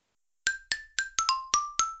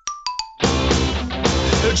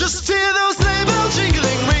Just hear those sleigh bells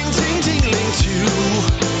jingling, ring, ting, tingling too.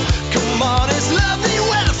 Come on, it's lovely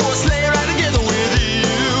weather for a sleigh ride together with you.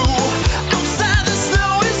 Outside the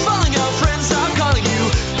snow is falling, our friends are calling you.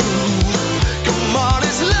 Ooh, come on,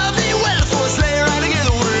 it's lovely weather for a sleigh ride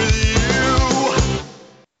together with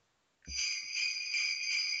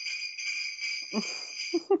you.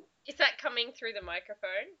 Is that coming through the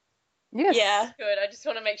microphone? Yes. Yeah. Good, I just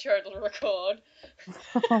want to make sure it'll record.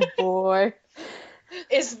 Oh boy.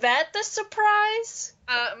 Is that the surprise?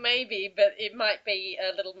 Maybe, but it might be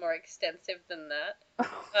a little more extensive than that.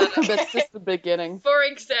 That's just the beginning. For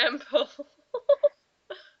example...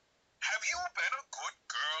 Have you been a good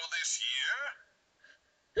girl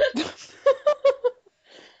this year?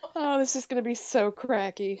 Oh, this is gonna be so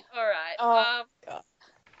cracky. All right. Oh, God.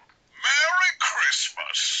 Merry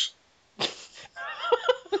Christmas.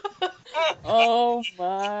 Oh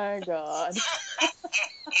my God.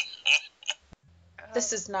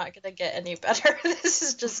 This is not going to get any better. This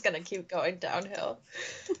is just going to keep going downhill.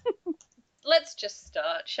 Let's just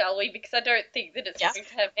start, shall we? Because I don't think that it's Yeah. going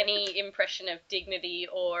to have any impression of dignity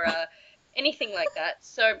or anything like that.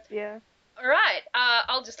 So, Yeah. all right,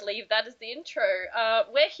 I'll just leave that as the intro.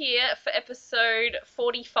 We're here for episode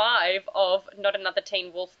 45 of Not Another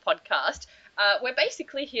Teen Wolf podcast. We're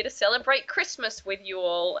basically here to celebrate Christmas with you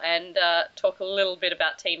all and talk a little bit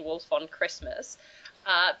about Teen Wolf on Christmas.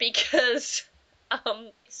 Because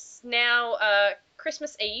it's now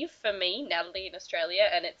Christmas Eve for me, Natalie, in Australia,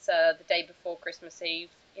 and it's the day before Christmas Eve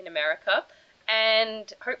in America.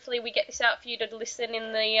 And hopefully we get this out for you to listen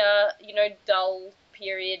in the, dull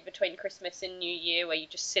period between Christmas and New Year where you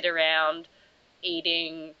just sit around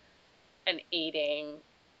eating and eating.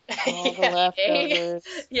 All the leftovers.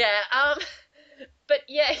 Yeah, but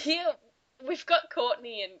yeah, here we've got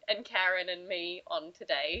Courtney and Karen and me on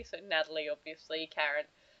today. So Natalie, obviously, Karen,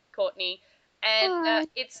 Courtney. And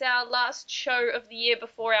it's our last show of the year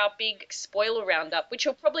before our big spoiler roundup, which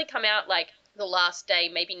will probably come out like the last day,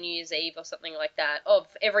 maybe New Year's Eve or something like that, of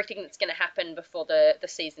everything that's going to happen before the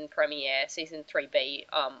season premiere, season 3B,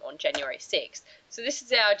 on January 6th. So this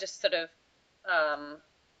is our just sort of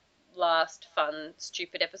last fun,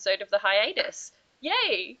 stupid episode of the hiatus.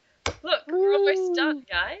 Yay! Look, we're almost done,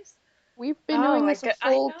 guys. We've been Oh doing my this a God,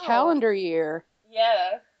 I full know. calendar year.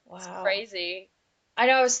 Yeah, it's Wow. crazy. I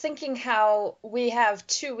know, I was thinking how we have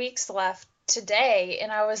 2 weeks left today, and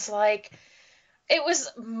I was like, it was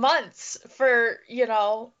months for,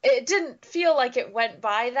 it didn't feel like it went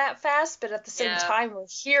by that fast, but at the same Yeah. time, we're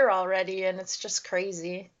here already, and it's just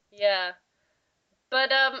crazy. Yeah.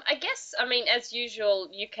 But I guess, as usual,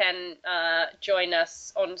 you can join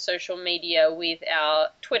us on social media with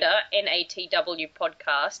our Twitter, NATW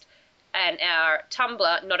Podcast, and our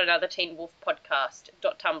Tumblr, Not Another Teen Wolf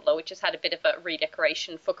Podcast.tumblr, which has had a bit of a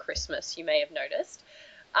redecoration for Christmas, you may have noticed.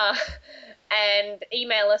 And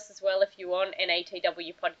email us as well if you want,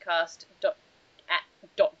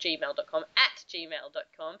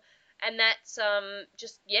 natwpodcast@gmail.com. And that's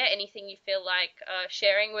anything you feel like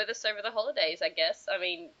sharing with us over the holidays, I guess.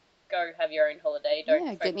 Go have your own holiday. Don't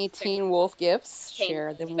Yeah, get focus any too Teen Wolf gifts, Teen share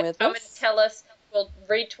Wolf. them But with come and us. tell us. We'll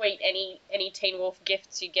retweet any Teen Wolf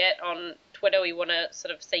gifts you get on Twitter. We want to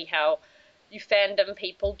sort of see how you fandom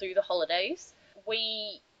people do the holidays.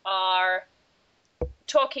 We are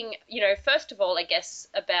talking, first of all, I guess,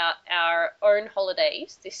 about our own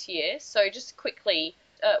holidays this year. So just quickly,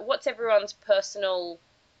 what's everyone's personal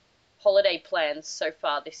holiday plans so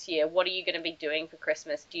far this year? What are you going to be doing for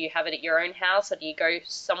Christmas? Do you have it at your own house or do you go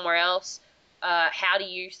somewhere else? How do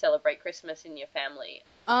you celebrate Christmas in your family?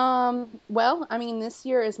 Well, this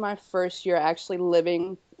year is my first year actually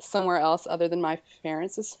living somewhere else other than my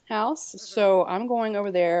parents' house. So I'm going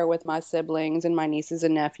over there with my siblings and my nieces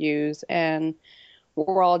and nephews, and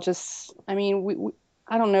we're all just, we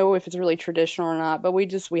I don't know if it's really traditional or not, but we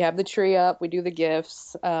have the tree up, we do the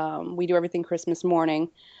gifts, we do everything Christmas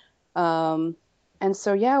morning. And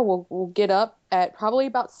so, yeah, we'll get up at probably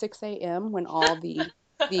about 6 a.m. when all the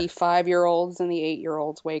 5-year-olds and the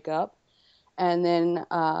 8-year-olds wake up. And then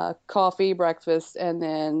coffee, breakfast, and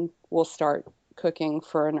then we'll start cooking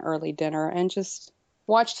for an early dinner and just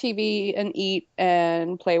watch TV and eat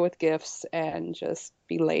and play with gifts and just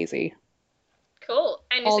be lazy. Cool.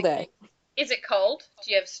 And all day. Is it cold?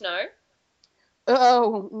 Do you have snow?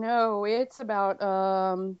 Oh, no, it's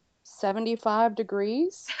about 75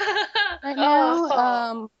 degrees right now.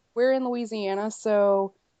 Oh. We're in Louisiana,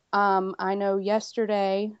 so I know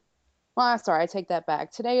yesterday... Well, I'm sorry, I take that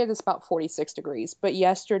back. Today it is about 46 degrees, but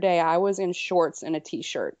yesterday I was in shorts and a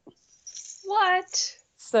t-shirt. What?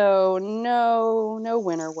 So no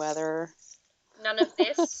winter weather. None of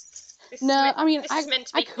this No, I mean, this is meant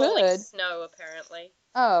to I be falling could. snow, apparently.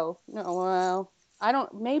 Oh, no, well, I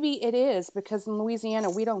don't, maybe it is because in Louisiana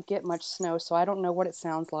we don't get much snow, so I don't know what it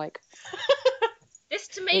sounds like. This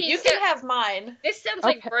to It- me, You can have mine. this sounds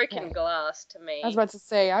like Okay. broken glass to I was me. about to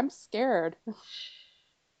say, I'm scared.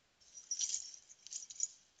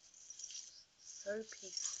 So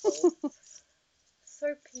peaceful. So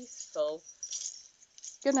peaceful.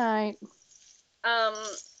 Good night. Um,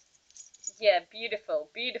 yeah, beautiful,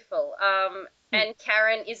 beautiful. And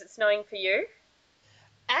Karen, is it snowing for you?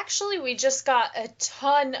 Actually, we just got a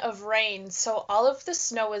ton of rain, so all of the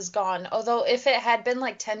snow is gone. Although, if it had been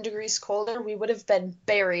like 10 degrees colder, we would have been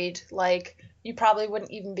buried. Like, you probably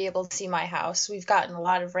wouldn't even be able to see my house. We've gotten a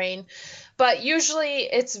lot of rain. But usually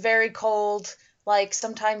it's very cold, like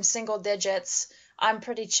sometimes single digits. I'm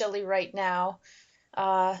pretty chilly right now.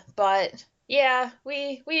 But yeah,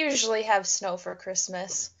 we usually have snow for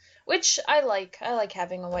Christmas, which I like. I like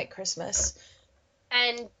having a white Christmas.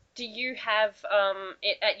 And do you have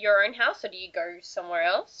it at your own house, or do you go somewhere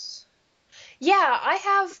else? Yeah, I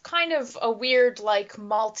have kind of a weird like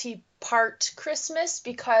multi-part Christmas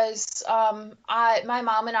because my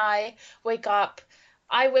mom and I wake up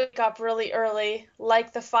really early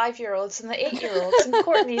like the 5-year-olds and the 8-year-olds in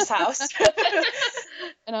Courtney's house.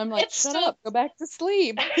 And I'm like, It's shut still up, go back to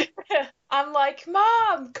sleep. I'm like,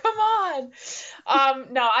 "Mom, come on."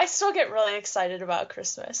 No, I still get really excited about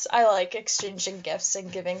Christmas. I like exchanging gifts and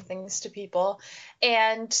giving things to people.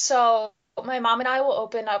 And so my mom and I will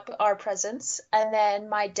open up our presents, and then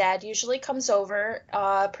my dad usually comes over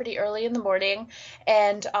pretty early in the morning,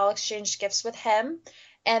 and I'll exchange gifts with him.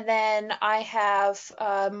 And then I have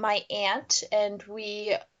my aunt, and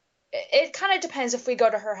it kind of depends if we go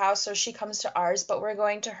to her house or she comes to ours, but we're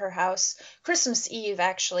going to her house Christmas Eve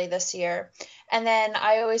actually this year. And then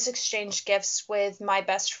I always exchange gifts with my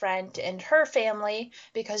best friend and her family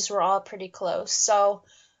because we're all pretty close. So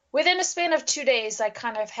within a span of 2 days, I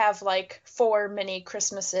kind of have like 4 mini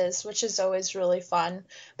Christmases, which is always really fun.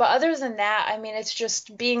 But other than that, I mean, it's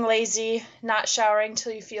just being lazy, not showering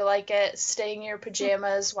till you feel like it, staying in your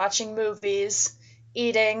pajamas, watching movies,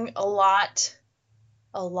 eating a lot.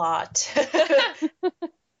 A lot.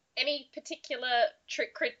 Any particular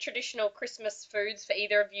traditional Christmas foods for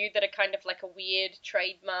either of you that are kind of like a weird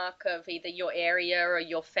trademark of either your area or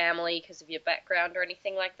your family because of your background or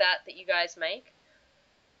anything like that that you guys make?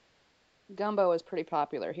 Gumbo is pretty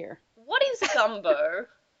popular here. What is gumbo?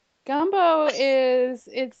 Gumbo is,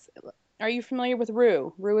 are you familiar with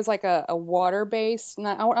roux? Roux is like a water based,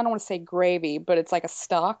 not, I don't want to say gravy, but it's like a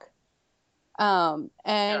stock. And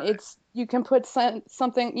No. you can put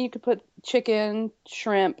something, you could put chicken,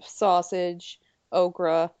 shrimp, sausage,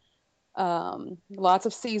 okra, lots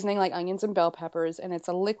of seasoning like onions and bell peppers, and it's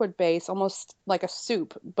a liquid base, almost like a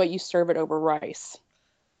soup, but you serve it over rice.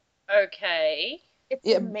 Okay. It's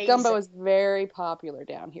Yeah, gumbo amazing. is very popular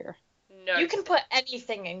down here. No. You can put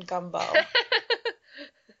anything in gumbo.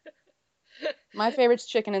 My favorite's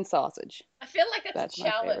chicken and sausage. I feel like that's a That's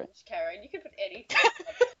my favorite. challenge, Karen. You can put anything.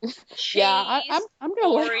 Cheese, Yeah, I'm gonna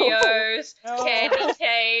let Oreos, No. candy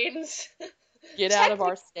canes. get out of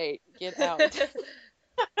our state. Get out.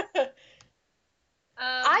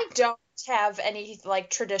 I don't have any like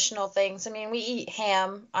traditional things. I mean, we eat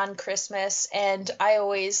ham on Christmas, and I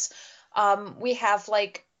always we have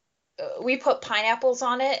like we put pineapples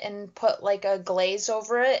on it and put like a glaze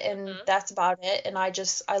over it, and Mhm. that's about it. And I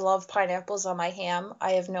love pineapples on my ham.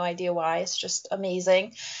 I have no idea why. It's just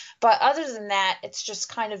amazing. But other than that, it's just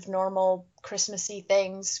kind of normal Christmassy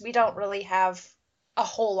things. We don't really have a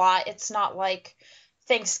whole lot. It's not like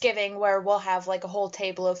Thanksgiving where we'll have like a whole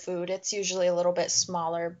table of food. It's usually a little bit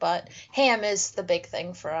smaller, but ham is the big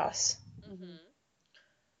thing for us. Mhm.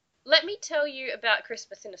 Let me tell you about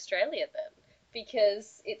Christmas in Australia then,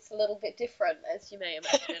 because it's a little bit different, as you may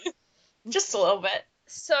imagine. Just a little bit.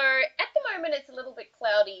 So at the moment it's a little bit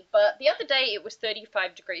cloudy, but the other day it was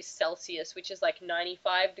 35 degrees Celsius, which is like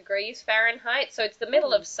 95 degrees Fahrenheit. So it's the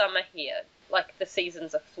middle of summer here. Like the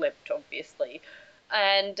seasons are flipped, obviously.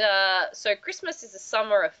 And so Christmas is a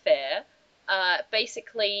summer affair.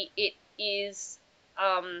 Basically, it is.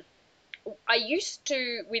 I used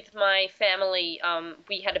to, with my family,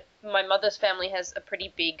 my mother's family has a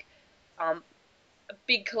pretty big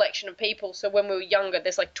collection of people. So when we were younger,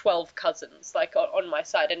 there's like 12 cousins, like on my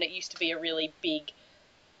side, and it used to be a really big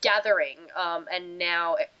gathering. And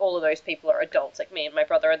now all of those people are adults. Like me and my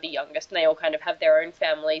brother are the youngest, and they all kind of have their own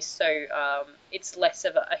families. So it's less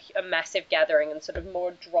of a massive gathering and sort of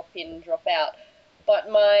more drop in, drop out.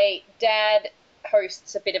 But my dad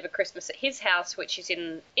hosts a bit of a Christmas at his house, which is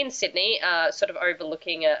in Sydney, sort of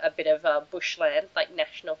overlooking a bit of bushland, like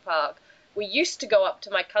national park. we used to go up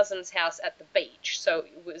to my cousin's house at the beach, so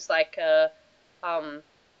it was like a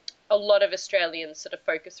lot of Australians sort of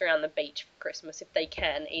focus around the beach for Christmas if they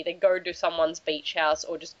can, either go to someone's beach house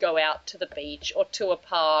or just go out to the beach or to a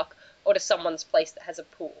park or to someone's place that has a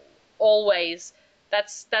pool. Always,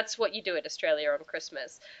 that's what you do at Australia on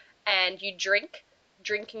Christmas. And you drink.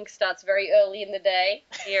 Drinking starts very early in the day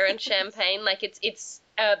here in Champagne. Like it's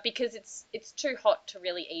because it's too hot to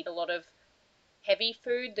really eat a lot of heavy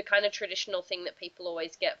food. The kind of traditional thing that people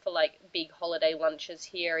always get for like big holiday lunches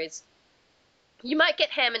here is you might get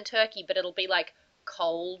ham and turkey, but it'll be like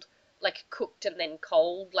cold, like cooked and then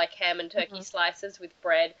cold, like ham and turkey slices with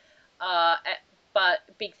bread. But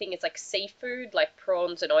big thing is like seafood, like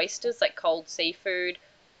prawns and oysters, like cold seafood.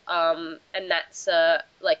 And that's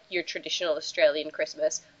like your traditional Australian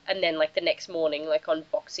Christmas. And then like the next morning, like on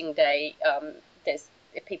Boxing Day, there's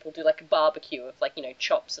people do like a barbecue of like, you know,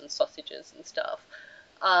 chops and sausages and stuff.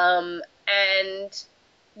 And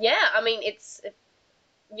yeah, I mean,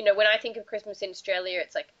 you know, when I think of Christmas in Australia,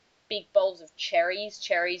 it's like big bowls of cherries.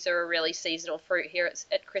 Cherries are a really seasonal fruit here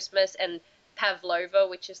at Christmas, and pavlova,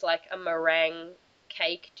 which is like a meringue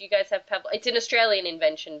cake. Do you guys have pavlova? It's an Australian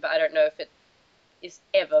invention, but I don't know if it is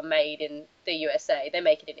ever made in the USA. They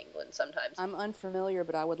make it in England sometimes. I'm unfamiliar,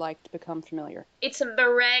 but I would like to become familiar. It's a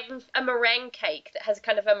meringue cake that has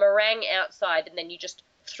kind of a meringue outside, and then you just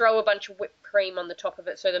throw a bunch of whipped cream on the top of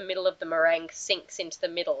it so the middle of the meringue sinks into the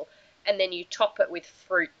middle, and then you top it with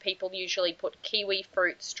fruit. People usually put kiwi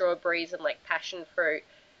fruit, strawberries, and like passion fruit,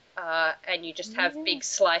 and you just have big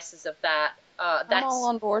slices of that. I'm all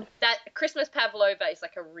on board. That Christmas pavlova is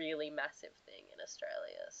like a really massive thing in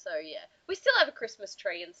Australia. So yeah, we still have a Christmas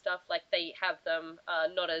tree and stuff. Like they have them,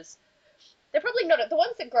 they're probably not, the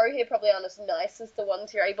ones that grow here probably aren't as nice as the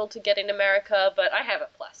ones you're able to get in America, but I have a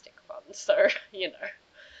plastic one, so, you know.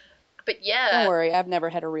 But yeah. Don't worry, I've never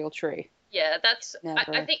had a real tree. Yeah, that's, Never.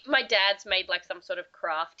 I think my dad's made like some sort of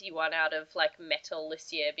crafty one out of like metal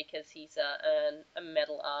this year because he's a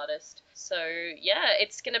metal artist. So yeah,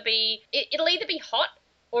 it's gonna be, it'll either be hot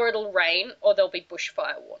or it'll rain or there'll be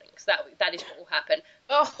bushfire warnings. That is what will happen.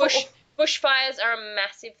 Oh. Bushfires are a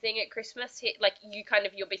massive thing at Christmas. Like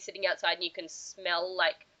you'll be sitting outside and you can smell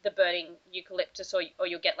like the burning eucalyptus or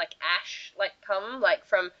you'll get like ash like come like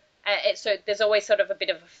from, so there's always sort of a bit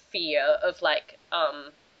of a fear of like,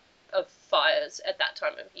 of fires at that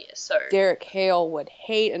time of year. So Derek Hale would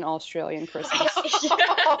hate an Australian Christmas.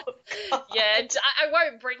 yeah, I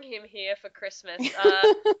won't bring him here for Christmas.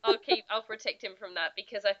 I'll protect him from that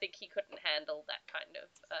because I think he couldn't handle that kind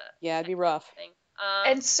of Yeah, it'd be rough. thing.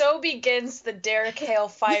 And so begins the Derek Hale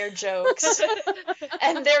fire jokes,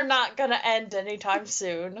 and they're not gonna end anytime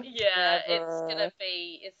soon. Yeah, Never.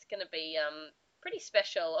 it's gonna be pretty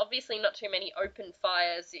special. Obviously, not too many open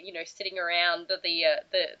fires, you know, sitting around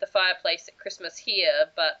the fireplace at Christmas here,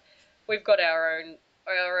 but we've got our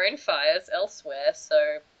own fires elsewhere.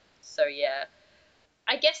 So yeah,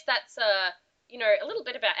 I guess that's you know, a little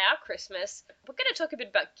bit about our Christmas. We're going to talk a bit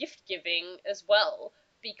about gift giving as well,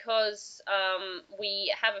 because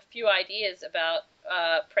we have a few ideas about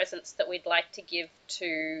presents that we'd like to give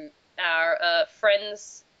to our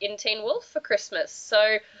friends in Teen Wolf for Christmas.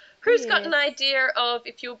 So who's got an idea of,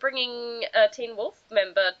 if you're bringing a Teen Wolf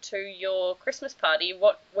member to your Christmas party,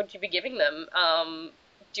 what would you be giving them?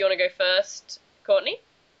 Do you want to go first, Courtney?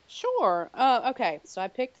 Sure. Okay, so I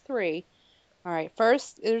picked 3. All right,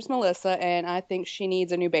 first there's Melissa, and I think she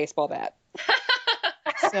needs a new baseball bat.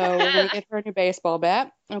 So we're going to get her a new baseball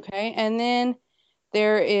bat. Okay, and then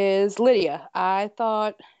there is Lydia. I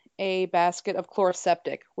thought a basket of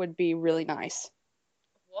Chloraseptic would be really nice.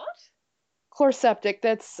 What? Chloraseptic,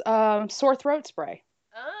 that's sore throat spray.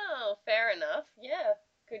 Oh, fair enough. Yeah,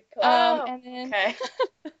 good call. And then Okay.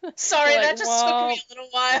 Sorry, Like, that just took me a little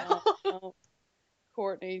while. oh,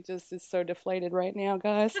 Courtney just is so deflated right now,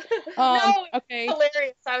 guys. No, Okay,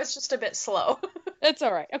 hilarious. I was just a bit slow. that's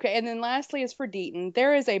all right. Okay, and then lastly is for Deaton.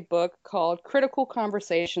 There is a book called Critical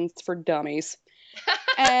Conversations for Dummies.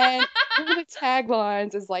 And one of the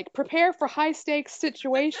taglines is like, prepare for high stakes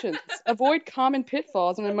situations, avoid common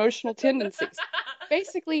pitfalls and emotional tendencies.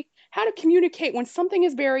 Basically, how to communicate when something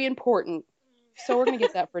is very important. So we're going to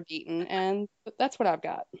get that for Deaton, and that's what I've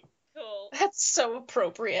got. Cool. That's so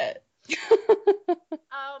appropriate.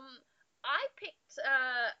 I picked,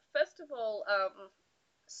 first of all,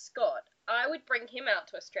 Scott. I would bring him out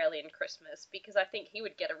to Australian Christmas because I think he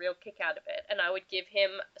would get a real kick out of it, and I would give him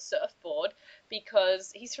a surfboard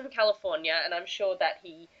because he's from California, and I'm sure that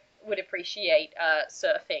he would appreciate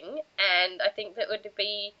surfing, and I think that would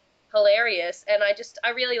be hilarious. And I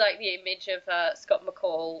really like the image of Scott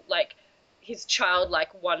McCall, like his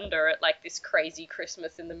childlike wonder at like this crazy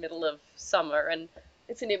Christmas in the middle of summer, and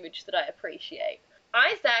it's an image that I appreciate.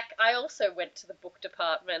 Isaac, I also went to the book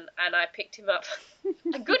department and I picked him up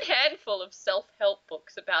a good handful of self-help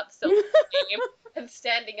books about self-esteem and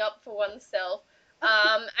standing up for oneself.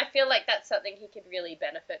 I feel like that's something he could really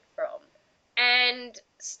benefit from. And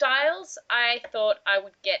Styles, I thought I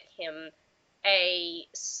would get him a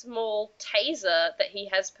small taser that he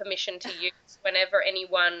has permission to use whenever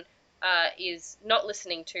anyone is not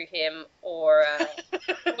listening to him or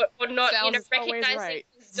not, Sounds always recognizing right.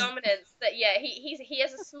 his dominance. That he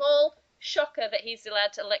has a small shocker that he's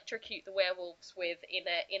allowed to electrocute the werewolves with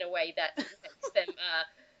in a way that makes them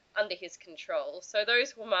under his control. So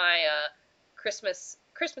those were my Christmas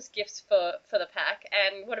gifts for the pack.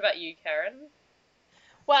 And what about you, Karen?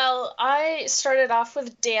 Well, I started off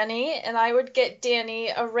with Danny, and I would get Danny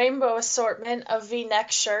a rainbow assortment of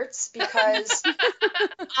V-neck shirts because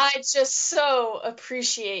I just so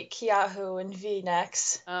appreciate Keahu and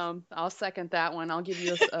V-necks. I'll second that one. I'll give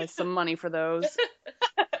you some money for those.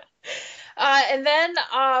 And then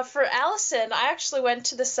for Allison, I actually went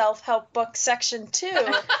to the self-help book section too,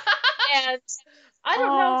 and I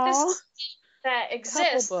don't know if this is that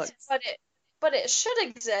exists, books. but it should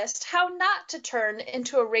exist. How not to turn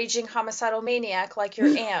into a raging homicidal maniac like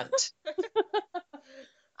your aunt.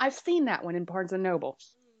 I've seen that one in Barnes & Noble.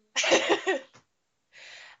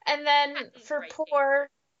 And then That is for great.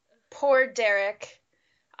 poor Derek,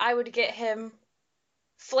 I would get him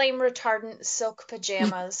flame retardant silk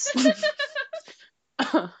pajamas.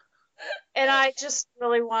 And I just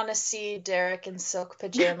really want to see Derek in silk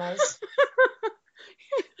pajamas.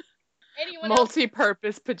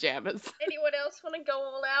 Multi-purpose pajamas. Anyone else want to go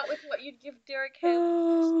all out with what you'd give Derek Hale?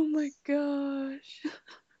 Oh my gosh.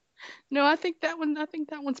 No, I think that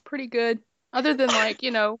one's pretty good. Other than like,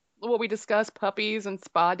 what we discussed, puppies and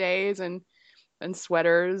spa days and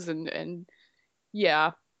sweaters and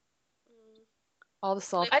yeah, all the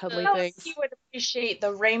soft I cuddly don't know things. if he would appreciate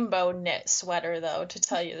the rainbow knit sweater, though, to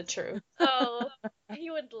tell you the truth. Oh,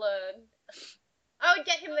 he would learn. I would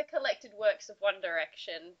get him the collected works of One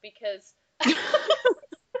Direction because I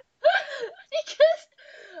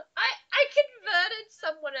converted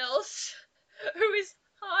someone else who is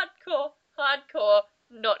hardcore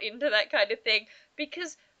not into that kind of thing,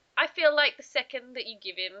 because I feel like the second that you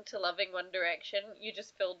give in to loving One Direction, you're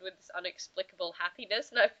just filled with this unexplicable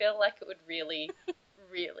happiness, and I feel like it would really,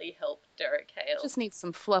 really help Derek Hale. Just need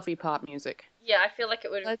some fluffy pop music. Yeah, I feel like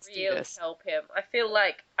it would Let's do really this. help him. I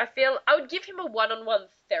I would give him a one-on-one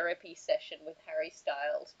therapy session with Harry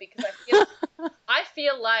Styles because I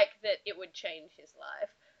feel like that it would change his life.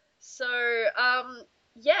 So,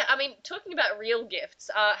 yeah, I mean, talking about real gifts,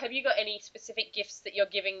 have you got any specific gifts that you're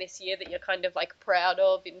giving this year that you're kind of like proud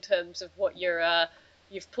of in terms of what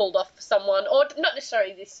you've pulled off for someone, or not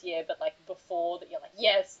necessarily this year, but like before, that you're like,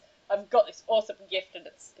 yes, I've got this awesome gift and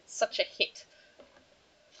it's such a hit.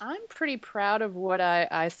 I'm pretty proud of what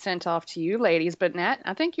I sent off to you ladies, but Nat,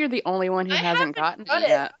 I think you're the only one who hasn't gotten got it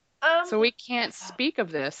yet. it. So we can't speak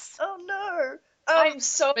of this. Oh no. I'm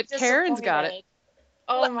so but Karen's got it. disappointed.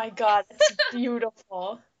 Oh my god, it's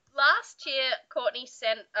beautiful. Last year, Courtney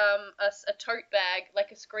sent us a tote bag,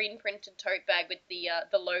 like a screen printed tote bag with the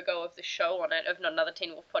logo of the show on it, of Not Another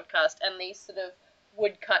Teen Wolf Podcast, and these sort of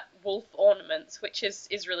woodcut wolf ornaments, which is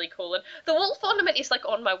really cool. And the wolf ornament is like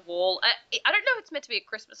on my wall. I don't know if it's meant to be a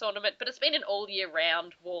Christmas ornament, but it's been an all year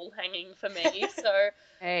round wall hanging for me. So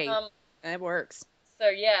Hey, that works. so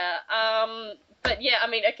yeah. But yeah, I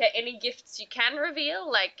mean, okay, any gifts you can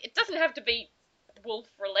reveal? Like, it doesn't have to be wolf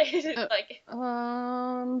related. Like,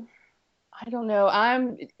 I don't know.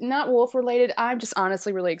 I'm not wolf related. I'm just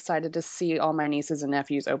honestly really excited to see all my nieces and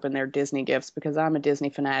nephews open their Disney gifts because I'm a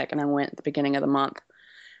Disney fanatic and I went at the beginning of the month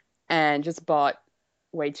and just bought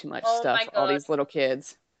way too much Oh stuff my for all God. these little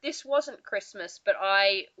kids. this wasn't Christmas, but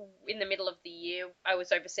in the middle of the year, I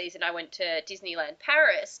was overseas and I went to Disneyland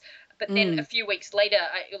Paris. But then a few weeks later,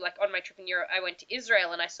 on my trip in Europe, I went to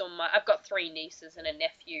Israel and I've got 3 nieces and a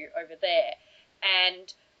nephew over there.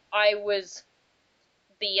 And I was,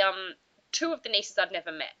 2 of the nieces I'd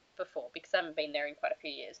never met before because I haven't been there in quite a few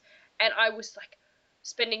years. And I was like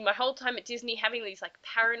spending my whole time at Disney having these like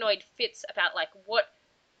paranoid fits about like what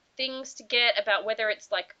things to get, about whether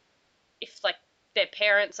it's like, if like their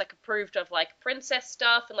parents like approved of like princess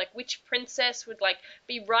stuff and like which princess would like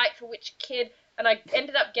be right for which kid. And I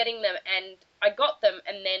ended up getting them and I got them,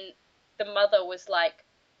 and then the mother was like,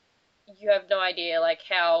 you have no idea like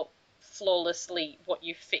how flawlessly what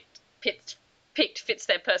you picked fits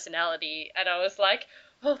their personality. And I was like,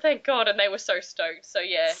 oh, thank God. And they were so stoked. So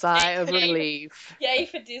yeah. Sigh of yay, relief. Yay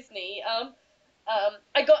for Disney.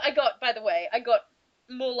 I got. By the way, I got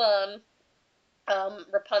Mulan,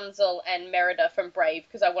 Rapunzel, and Merida from Brave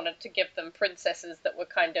because I wanted to give them princesses that were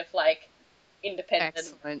kind of like independent.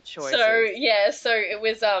 Excellent choices. So yeah, so it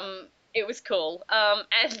was cool.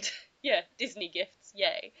 And yeah, Disney gifts,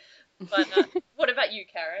 yay. But what about you,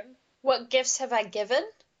 Karen? What gifts have I given?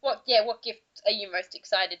 What gift are you most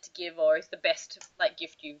excited to give, or is the best like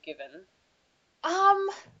gift you've given?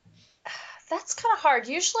 That's kind of hard.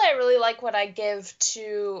 Usually I really like what I give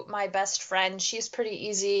to my best friend. She's pretty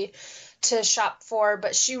easy to shop for,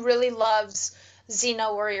 but she really loves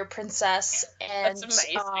Xena Warrior Princess, and That's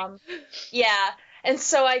amazing. yeah. And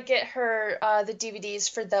so I get her the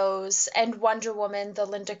DVDs for those, and Wonder Woman, the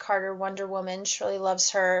Linda Carter Wonder Woman. She really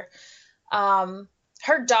loves her.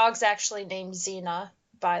 Her dog's actually named Xena,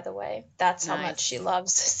 by the way. That's how much Nice. she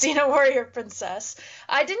loves Xena Warrior Princess.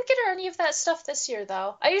 I didn't get her any of that stuff this year,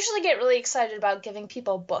 though. I usually get really excited about giving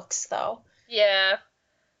people books, though. Yeah,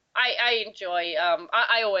 I enjoy.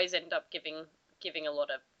 I always end up giving a lot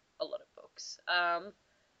of books.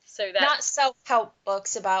 So that Not self-help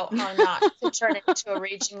books about how not to turn into a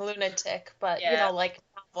raging lunatic, but, Yeah. like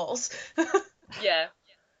novels. yeah.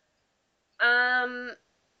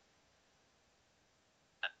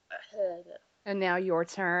 And now your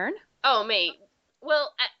turn. Oh, me.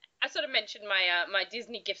 Well, I sort of mentioned my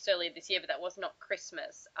Disney gifts earlier this year, but that was not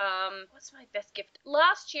Christmas. What's my best gift?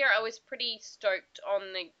 Last year, I was pretty stoked on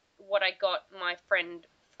what I got my friend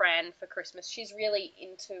Fran for Christmas. She's really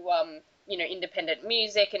into independent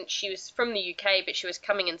music, and she was from the UK, but she was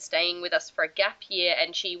coming and staying with us for a gap year,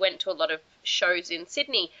 and she went to a lot of shows in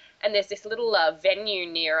Sydney. And there's this little venue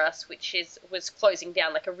near us which was closing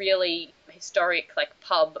down, like a really historic like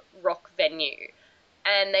pub rock venue.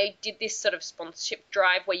 And they did this sort of sponsorship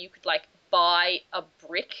drive where you could like buy a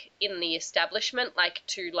brick in the establishment, like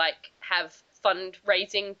to like have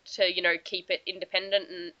fundraising to keep it independent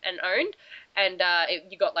and owned. And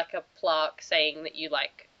you got like a plaque saying that you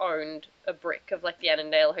like owned a brick of like the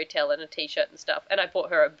Annandale Hotel and a T-shirt and stuff. And I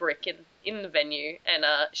bought her a brick in the venue, and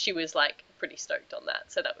she was like pretty stoked on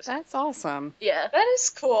that. So that was That's awesome. yeah. That is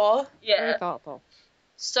cool. Yeah. Very thoughtful.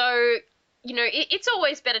 So, it's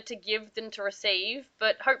always better to give than to receive,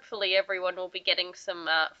 but hopefully everyone will be getting some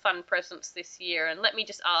fun presents this year. And let me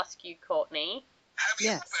just ask you, Courtney. Have you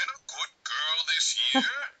Yes. been a good girl this year?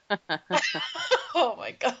 Oh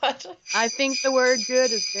my god. I think the word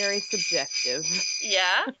good is very subjective.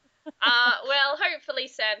 Yeah? Well, hopefully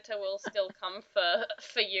Santa will still come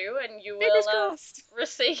for you, and you Fingers will crossed.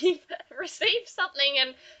 receive something,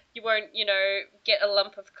 and you won't, get a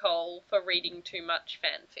lump of coal for reading too much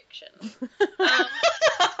fan fiction.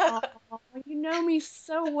 Oh, you know me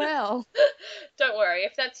so well. Don't worry,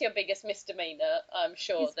 if that's your biggest misdemeanor, I'm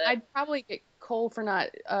sure that I'd probably get Cole for not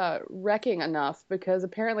wrecking enough because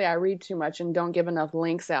apparently I read too much and don't give enough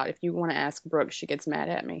links out. If you want to ask Brooke, she gets mad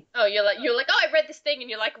at me. oh, you're like, oh, I read this thing, and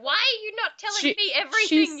you're like, why are you not telling me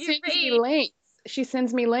everything you sends me read? links. She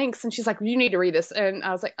sends me links and she's like, you need to read this. And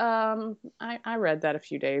I was like, I read that a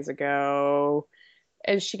few days ago.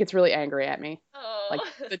 And she gets really angry at me. Oh. Like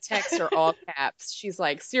the texts are all caps. She's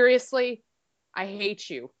like, seriously, I hate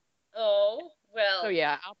you. Oh, well, So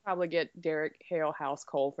yeah, I'll probably get Derek Hale House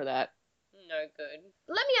Cole for that. no good.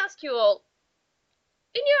 Let me ask you all,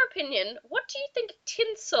 in your opinion, what do you think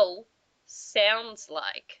tinsel sounds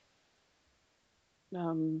like?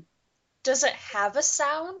 Does it have a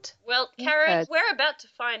sound? Well, Karen, Yes. we're about to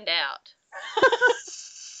find out.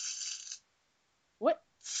 What?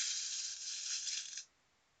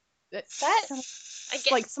 That That- sounds I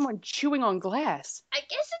guess like someone chewing on glass. I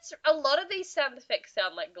guess it's a lot of these sound effects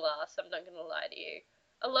sound like glass. I'm not gonna lie to you.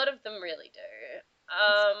 A lot of them really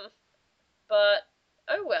do. But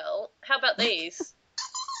oh well. How about these?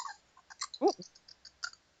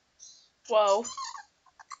 Whoa.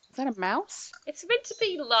 Is that a mouse? It's meant to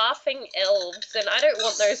be laughing elves, and I don't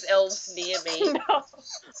want those elves near me. No.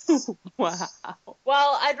 Wow.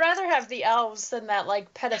 Well, I'd rather have the elves than that,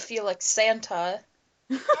 like, pedophilic Santa.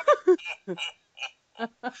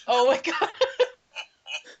 Oh my god.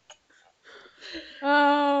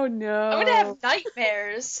 Oh no. I'm gonna have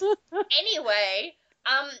nightmares. Anyway,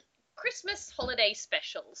 Christmas holiday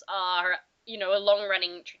specials are, a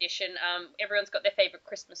long-running tradition. Everyone's got their favorite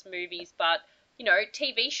Christmas movies, but,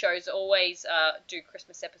 TV shows always do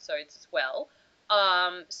Christmas episodes as well.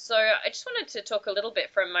 So I just wanted to talk a little bit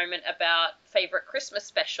for a moment about favorite Christmas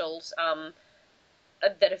specials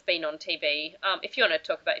that have been on TV. If you want to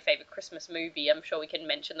talk about your favorite Christmas movie, I'm sure we can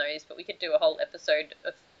mention those, but we could do a whole episode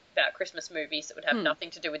about Christmas movies that would have nothing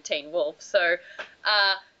to do with Teen Wolf. So,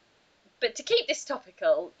 but to keep this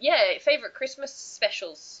topical, favorite Christmas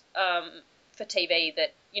specials for TV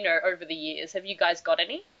that, over the years. Have you guys got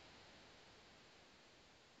any?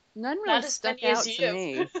 None really Not as stuck many out as to you.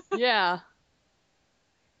 me. Yeah.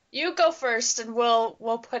 You go first, and we'll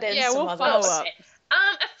put in some we'll others. follow up.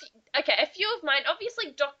 A few of mine.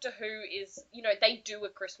 Obviously, Doctor Who is, they do a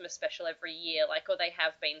Christmas special every year, or they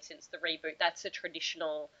have been since the reboot. That's a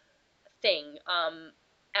traditional thing,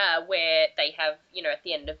 where they have, at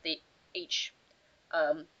the end of each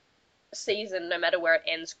season, no matter where it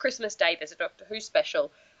ends, Christmas Day, there's a Doctor Who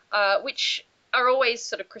special, which are always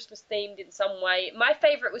sort of Christmas themed in some way. My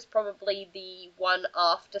favourite was probably the one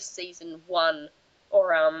after season 1,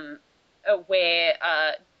 or where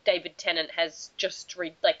David Tennant has just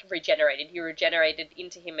regenerated. He regenerated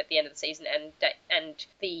into him at the end of the season, and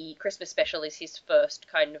the Christmas special is his first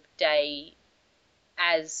kind of day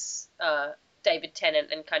as David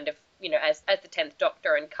Tennant, and kind of, as the 10th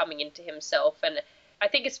Doctor, and coming into himself. And I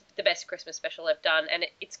think it's the best Christmas special I've done, and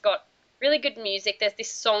it's got really good music. There's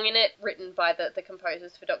this song in it written by the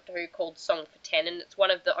composers for Doctor Who called Song for Ten, and it's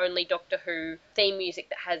one of the only Doctor Who theme music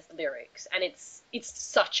that has lyrics, and it's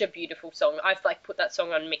such a beautiful song. I've put that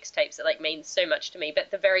song on mixtapes. It means so much to me.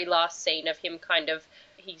 But the very last scene of him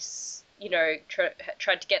he's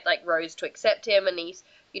tried to get Rose to accept him, and he's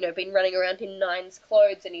been running around in Nine's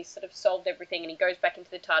clothes, and he's sort of solved everything, and he goes back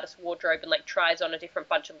into the TARDIS wardrobe and tries on a different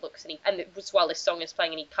bunch of looks, and it was while this song is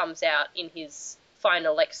playing, and he comes out in his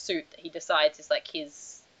final suit that he decides is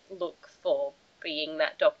his look for being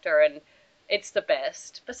that Doctor, and it's the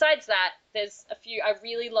best. Besides that, there's a few. I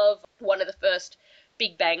really love one of the first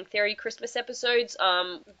Big Bang Theory Christmas episodes,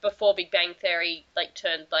 before Big Bang Theory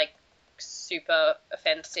turned super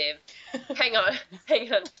offensive. hang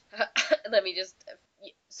on let me just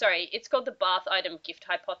sorry, it's called the Bath Item Gift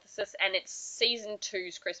Hypothesis, and it's season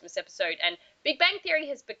 2's Christmas episode, and Big Bang Theory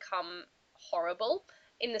has become horrible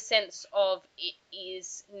in the sense of it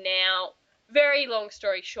is now, very long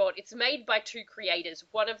story short, it's made by 2 creators,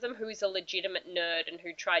 one of them who is a legitimate nerd and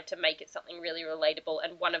who tried to make it something really relatable,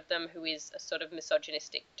 and one of them who is a sort of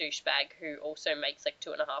misogynistic douchebag who also makes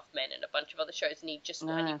 2.5 Men and a bunch of other shows, and he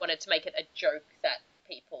wanted to make it a joke that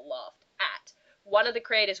people laughed at. One of the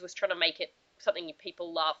creators was trying to make it something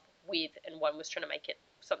people laugh with, and one was trying to make it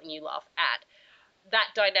something you laugh at. That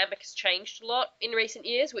dynamic has changed a lot in recent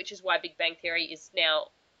years, which is why Big Bang Theory is now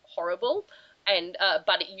horrible, and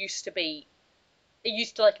but it used to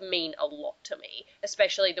mean a lot to me,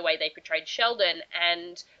 especially the way they portrayed Sheldon,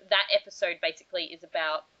 and that episode basically is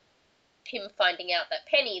about him finding out that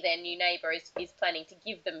Penny, their new neighbour, is planning to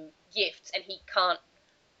give them gifts, and he can't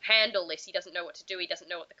handle this. He doesn't know what to do. He doesn't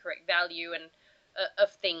know what the correct value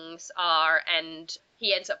of things are, and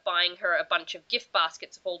he ends up buying her a bunch of gift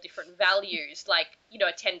baskets of all different values, a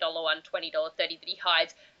 $10 one, $20, $30 that he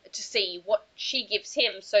hides to see what she gives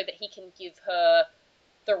him so that he can give her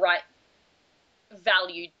the right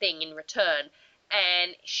valued thing in return.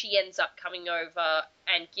 And she ends up coming over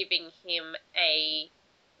and giving him a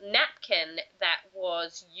napkin that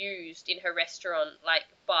was used in her restaurant,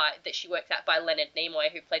 that she worked at by Leonard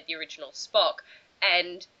Nimoy, who played the original Spock,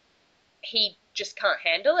 and he just can't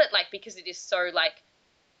handle it, because it is so,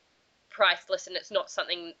 priceless, and it's not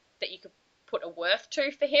something that you could put a worth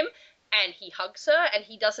to for him, and he hugs her, and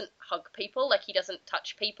he doesn't hug people, he doesn't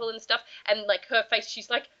touch people and stuff, and, her face, she's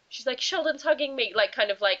like, Sheldon's hugging me,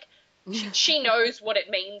 she knows what it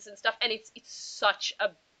means and stuff, and it's such a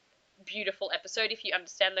beautiful episode if you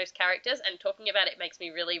understand those characters, and talking about it makes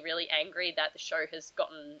me really, really angry that the show has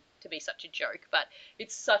gotten to be such a joke, but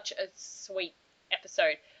it's such a sweet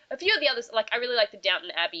episode. A few of the others, I really like the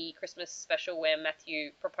Downton Abbey Christmas special where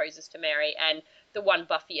Matthew proposes to Mary, and the one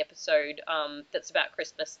Buffy episode that's about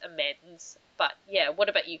Christmas amends. But yeah, what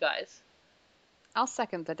about you guys? I'll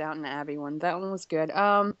second the Downton Abbey one. That one was good.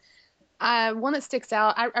 One that sticks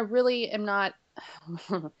out, I really am not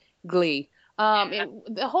Glee.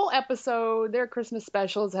 The whole episode, their Christmas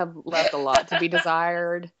specials have left a lot to be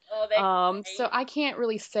desired. So I can't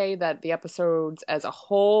really say that the episodes as a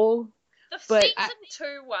whole. The season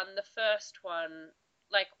 2 one, the first one,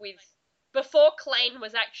 with before Klaine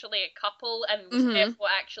was actually a couple and was therefore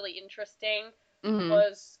actually interesting,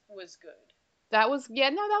 was good. That was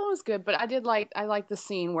that one was good, but I liked the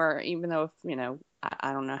scene where, even though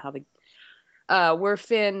I don't know how where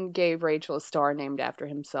Finn gave Rachel a star named after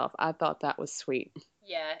himself. I thought that was sweet.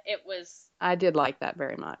 Yeah, it was. I did like that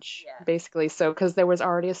very much. Yeah. Basically, because there was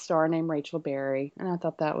already a star named Rachel Berry, and I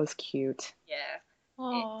thought that was cute. Yeah.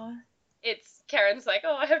 Aww. It's Karen's I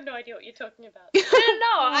have no idea what you're talking about.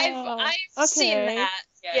 No, I've seen that.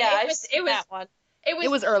 Yeah, I've seen that one.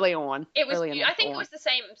 It was early on. It was. Early I think it on. was the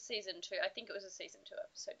same season 2. I think it was a season 2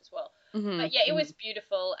 episode as well. Mhm, But yeah, it was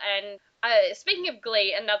beautiful. And speaking of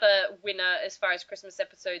Glee, another winner as far as Christmas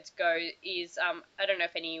episodes go is I don't know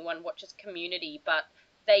if anyone watches Community, but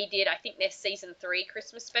they did. I think their season 3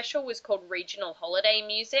 Christmas special was called Regional Holiday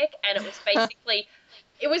Music, and it was basically.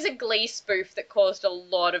 It was a Glee spoof that caused a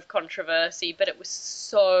lot of controversy, but it was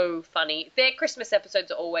so funny. Their Christmas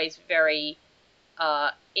episodes are always very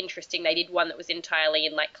interesting. They did one that was entirely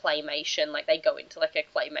in like claymation, like they go into like a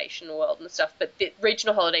claymation world and stuff. But the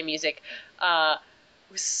Regional Holiday Music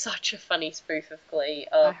was such a funny spoof of Glee.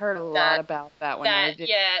 I heard a lot about that one.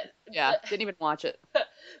 Yeah, didn't even watch it.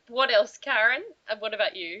 What else, Karen? What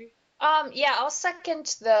about you? Yeah, I'll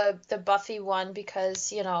second the Buffy one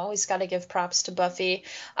because, always got to give props to Buffy.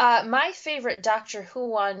 My favorite Doctor Who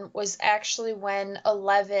one was actually when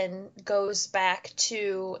Eleven goes back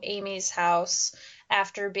to Amy's house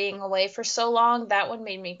after being away for so long. That one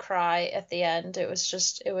made me cry at the end. It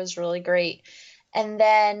was really great. And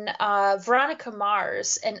then Veronica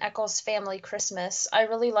Mars and Eccles Family Christmas. I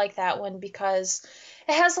really like that one because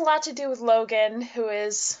it has a lot to do with Logan, who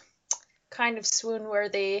is kind of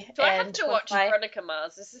swoon-worthy. Do I have to watch Veronica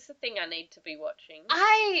Mars? Is this a thing I need to be watching?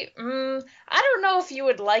 I don't know if you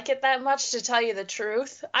would like it that much, to tell you the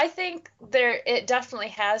truth. I think it definitely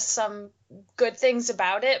has some good things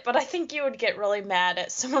about it, but I think you would get really mad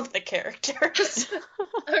at some of the characters.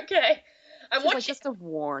 Okay. I'm watching, like, just a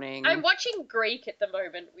warning. I'm watching Greek at the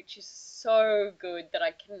moment, which is so good that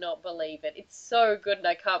I cannot believe it. It's so good, and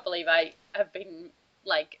I can't believe I have been,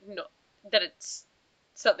 like, not that it's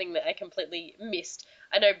something that I completely missed.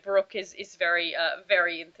 I know Brooke is very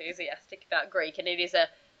very enthusiastic about Greek, and it is a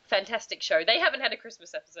fantastic show. They haven't had a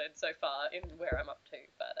Christmas episode so far in where I'm up to,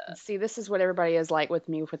 but see, this is what everybody is like with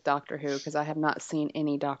me with Doctor Who, because I have not seen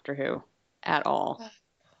any Doctor Who at all.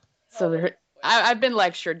 So I've been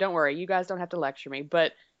lectured. Don't worry, you guys don't have to lecture me.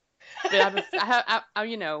 But I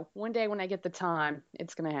one day when I get the time,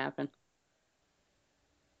 it's gonna happen.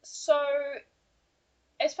 So,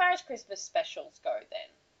 as far as Christmas specials go, then,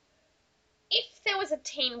 if there was a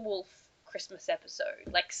Teen Wolf Christmas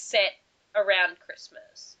episode, like set around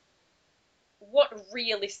Christmas, what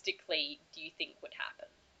realistically do you think would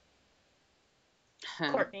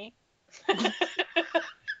happen? Courtney.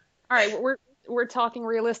 All right, we're talking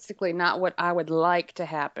realistically, not what I would like to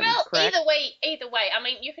happen. Well, correct? either way. I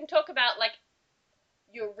mean, you can talk about like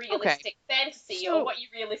your realistic fantasy or what you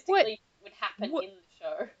realistically would happen in the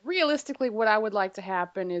show. Realistically, what I would like to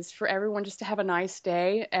happen is for everyone just to have a nice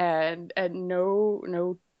day and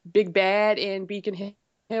no big bad in Beacon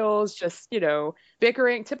Hills, just,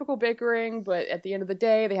 bickering, typical bickering, but at the end of the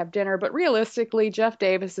day, they have dinner. But realistically, Jeff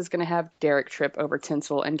Davis is going to have Derek trip over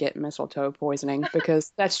tinsel and get mistletoe poisoning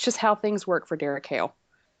because that's just how things work for Derek Hale.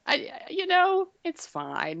 It's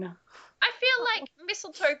fine. I feel like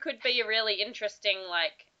mistletoe could be a really interesting,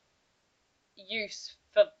 like, use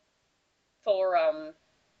for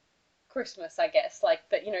Christmas, I guess. Like,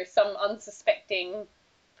 that, some unsuspecting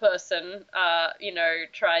person,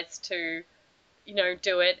 tries to,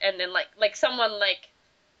 do it, and then, like someone, like,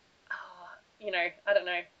 I don't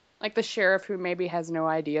know. Like the sheriff who maybe has no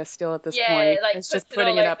idea still at this point. Yeah, like, is just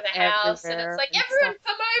putting it up the house, and it's like, everyone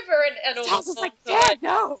come over, and all this the like, Dad,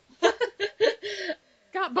 no!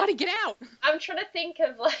 God, buddy, get out! I'm trying to think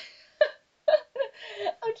of,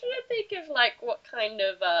 like, what kind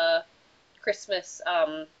of, Christmas,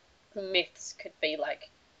 myths could be, like,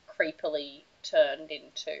 creepily turned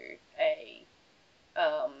into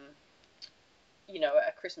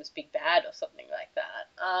a Christmas big bad or something like that.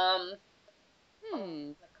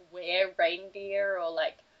 Like were reindeer, or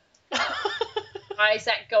like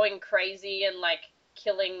Isaac going crazy and like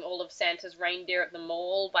killing all of Santa's reindeer at the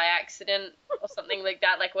mall by accident or something like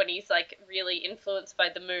that, like when he's like really influenced by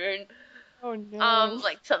the moon. Oh no.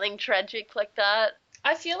 Like something tragic like that.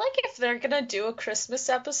 I feel like if they're gonna do a Christmas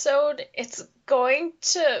episode, it's going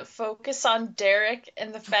to focus on Derek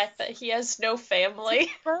and the fact that he has no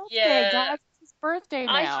family. Birthday, guys. It's his birthday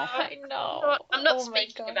now. I know. I'm not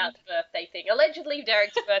speaking about the birthday thing. Allegedly,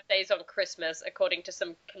 Derek's birthday is on Christmas, according to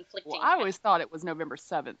some conflicting. Well, I always thought it was November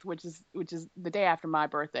 7th, which is the day after my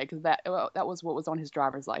birthday, because that was what was on his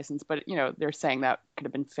driver's license. But they're saying that could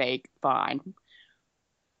have been fake. Fine.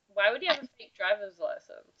 Why would he have a fake driver's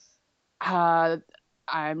license?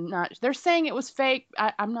 I'm not. They're saying it was fake.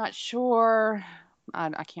 I'm not sure.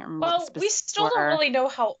 I can't remember. Well, we still don't really know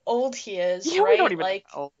how old he is, yeah, right? We don't even know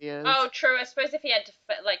how old he is. Oh, true. I suppose if he had to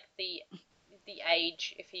the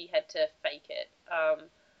age, if he had to fake it.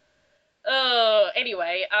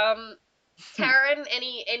 Anyway. Karen,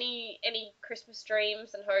 any Christmas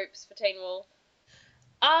dreams and hopes for Teen Wolf?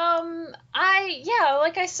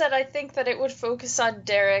 Like I said, I think that it would focus on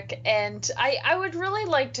Derek, and I would really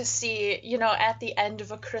like to see, at the end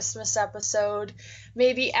of a Christmas episode,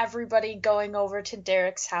 maybe everybody going over to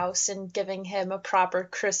Derek's house and giving him a proper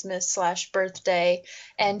Christmas/birthday,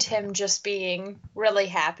 and him just being really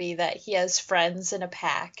happy that he has friends in a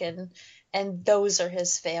pack, and those are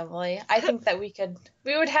his family. I think that we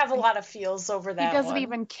would have a lot of feels over He that doesn't one.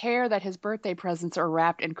 even care that his birthday presents are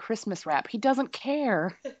wrapped in Christmas wrap. He doesn't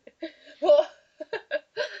care. Well,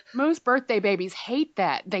 Most birthday babies hate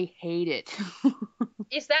that. They hate it.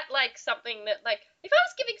 is that like something that, like, if I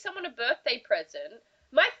was giving someone a birthday present,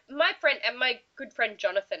 my friend and my good friend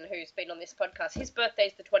Jonathan, who's been on this podcast, his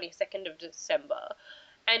birthday's the 22nd of December,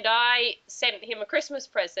 and I sent him a Christmas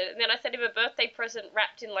present, and then I sent him a birthday present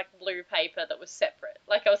wrapped in like blue paper that was separate.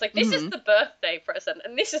 Like, I was like, this is the birthday present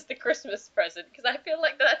and this is the Christmas present, because I feel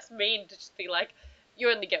like that's mean to just be like,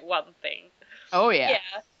 you only get one thing. Oh, yeah.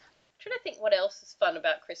 Trying to think what else is fun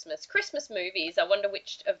about Christmas. Christmas movies. I wonder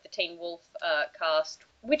which of the Teen Wolf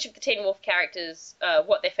which of the Teen Wolf characters,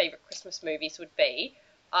 what their favourite Christmas movies would be.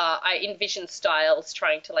 I envision Styles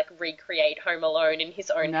trying to like recreate Home Alone in his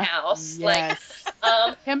own house. Yes.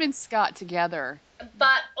 Like, Him and Scott together.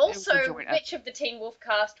 but also, It was a joint which of the Teen Wolf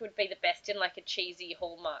cast would be the best in like a cheesy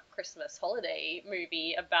Hallmark Christmas holiday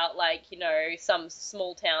movie about like, some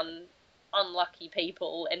small town unlucky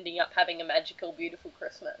people ending up having a magical, beautiful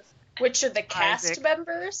Christmas. Which are the cast Isaac.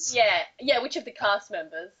 members? Yeah, which of the cast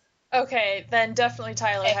members? Okay, then definitely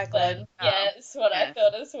Tyler Hoechlin. Yeah, that's what I yes.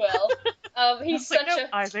 thought as well. He's such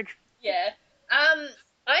a... Isaac. Yeah.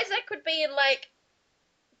 Isaac would be in, like...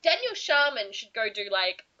 Daniel Sharman should go do,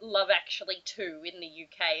 like, Love Actually 2 in the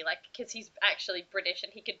UK, like, because he's actually British,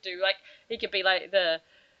 and he could do, like... He could be, like, the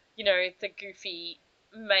goofy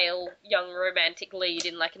male young romantic lead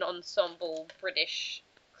in, like, an ensemble British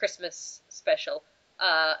Christmas special.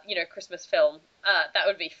 Christmas film. That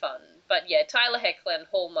would be fun. But yeah, Tyler Hoechlin,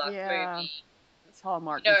 Hallmark movie. It's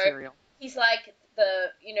Hallmark material. He's like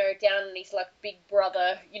the, down and he's like big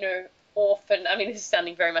brother, orphan. I mean, this is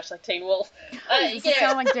sounding very much like Teen Wolf. This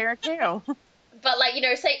sound like Derek Hale. But like,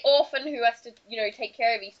 say orphan who has to, take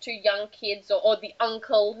care of his two young kids, or the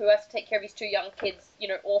uncle who has to take care of his two young kids,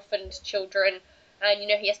 orphaned children, and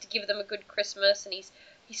he has to give them a good Christmas, and he's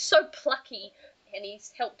so plucky. And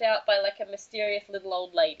he's helped out by, like, a mysterious little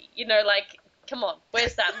old lady. Like, come on,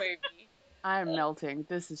 where's that movie? I'm melting.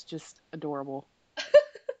 This is just adorable.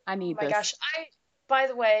 I need Oh my this. gosh. By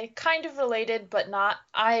the way, kind of related, but not.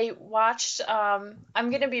 I watched, I'm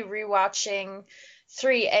going to be rewatching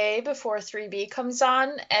 3A before 3B comes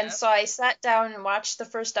on. And so I sat down and watched the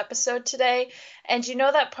first episode today. And you know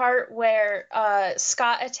that part where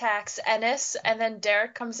Scott attacks Ennis and then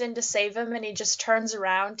Derek comes in to save him and he just turns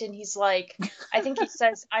around and he's like, I think he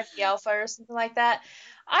says, I'm the alpha or something like that.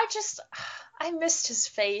 I missed his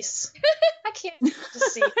face. I can't wait to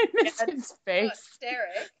see I miss it. his face.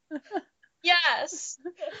 Derek. Yes.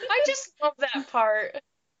 I just love that part.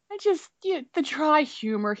 The dry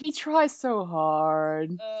humor. He tries so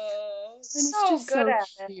hard. Oh. And it's So just good so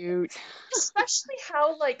at it. cute. Especially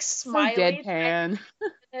how like So smiley deadpan.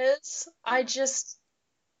 it is.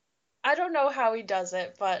 I don't know how he does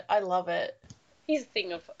it, but I love it. He's a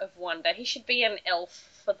thing of wonder. He should be an elf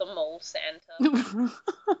for the mole Santa.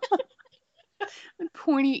 With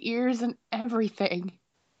pointy ears and everything.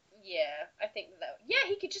 Yeah, I think that. Yeah,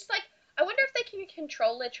 he could just like. I wonder if they can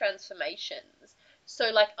control their transformations.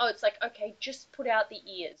 So like, it's like, okay, just put out the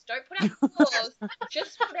ears. Don't put out the claws.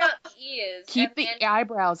 Just put out the ears. Keep the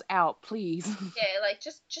eyebrows out, please. Yeah, like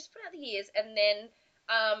just put out the ears, and then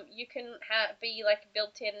you can be like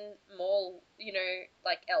built-in mole,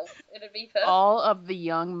 like elf. It'd be perfect. All of the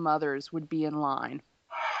young mothers would be in line.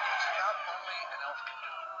 It's not only an elf can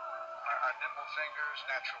do. Our nimble fingers,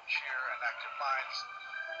 natural cheer, and active minds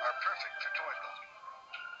are perfect for toy building.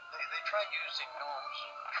 They tried using gnomes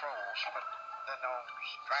and trolls, but the gnomes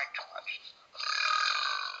drank too much.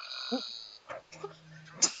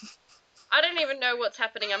 I don't even know what's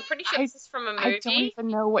happening. I'm pretty sure this is from a movie. I don't even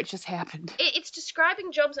know what just happened. It's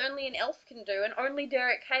describing jobs only an elf can do, and only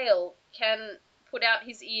Derek Hale can put out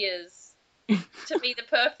his ears to be the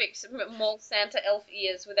perfect mole Santa elf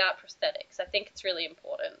ears without prosthetics. I think it's really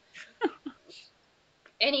important.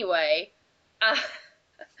 Anyway,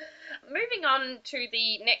 moving on to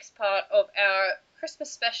the next part of our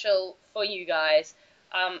Christmas special for you guys.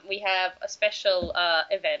 We have a special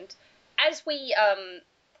event. As we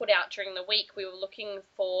put out during the week, we were looking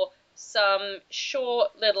for some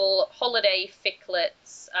short little holiday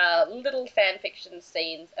ficlets, little fan fiction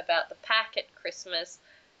scenes about the pack at Christmas,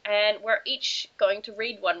 and we're each going to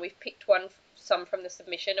read one. We've picked some from the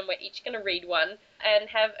submission, and we're each going to read one and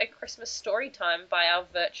have a Christmas story time by our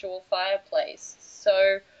virtual fireplace.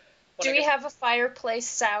 So, Do we have a fireplace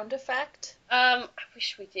sound effect? I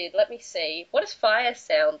wish we did. Let me see. What does fire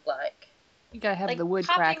sound like? You gotta have Like the wood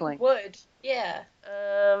chopping crackling. wood. Yeah.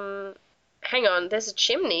 Hang on. There's a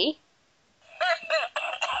chimney.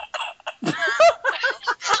 It's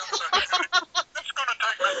gonna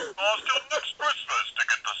take Mr. Claus till next Christmas to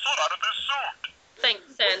get the soot out of his suit.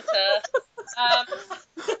 Thanks, Santa.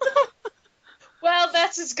 Well,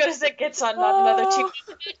 that's as good as it gets on Not Another Teen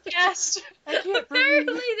Podcast. I can't breathe.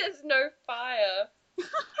 Apparently there's no fire.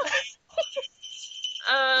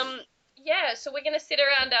 Yeah, so we're going to sit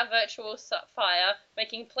around our virtual fire,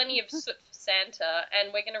 making plenty of soot for Santa,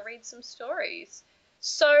 and we're going to read some stories.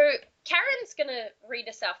 So Karen's going to read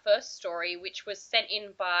us our first story, which was sent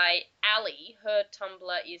in by Ali. Her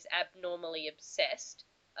Tumblr is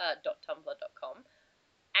abnormallyobsessed.tumblr.com.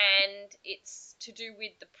 And it's to do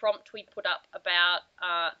with the prompt we put up about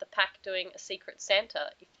the pack doing a Secret Santa,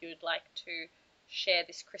 if you'd like to share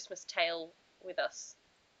this Christmas tale with us,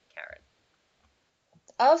 Karen.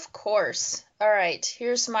 Of course. All right,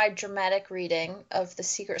 here's my dramatic reading of the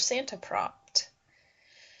Secret Santa prompt.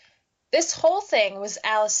 This whole thing was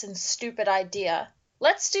Allison's stupid idea.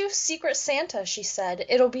 Let's do Secret Santa, she said.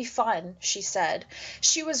 It'll be fun, she said.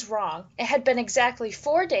 She was wrong. It had been exactly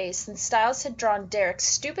 4 days since Styles had drawn Derek's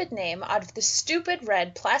stupid name out of the stupid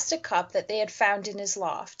red plastic cup that they had found in his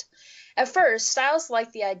loft. At first, Styles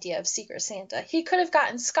liked the idea of Secret Santa. He could have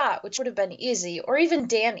gotten Scott, which would have been easy, or even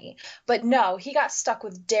Danny. But no, he got stuck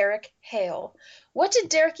with Derek Hale. What did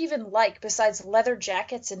Derek even like besides leather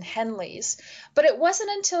jackets and Henleys? But it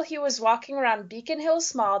wasn't until he was walking around Beacon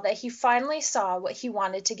Hills Mall that he finally saw what he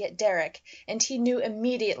wanted to get Derek, and he knew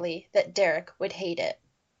immediately that Derek would hate it.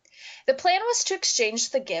 The plan was to exchange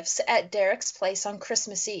the gifts at Derek's place on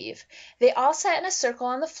Christmas Eve. They all sat in a circle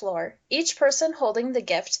on the floor, each person holding the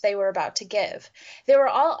gift they were about to give. They were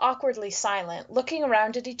all awkwardly silent, looking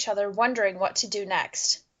around at each other, wondering what to do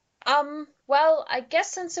next. Well, I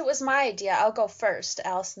guess since it was my idea, I'll go first,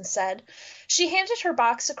 Allison said. She handed her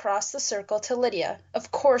box across the circle to Lydia.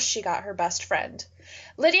 Of course she got her best friend.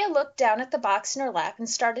 Lydia looked down at the box in her lap and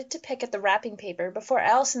started to pick at the wrapping paper before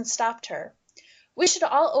Allison stopped her. We should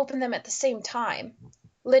all open them at the same time.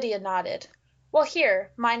 Lydia nodded. Well,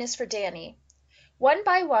 here, mine is for Danny. One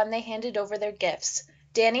by one they handed over their gifts.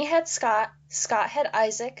 Danny had Scott, Scott had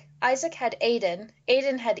Isaac, Isaac had Aiden,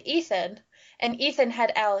 Aiden had Ethan, and Ethan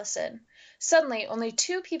had Allison. Suddenly, only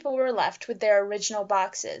 2 people were left with their original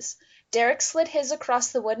boxes. Derek slid his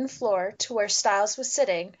across the wooden floor to where Styles was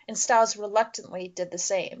sitting, and Styles reluctantly did the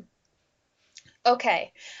same.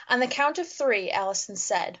 Okay, on the count of 3, Allison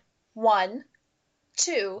said. 1,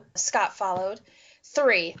 2, Scott followed.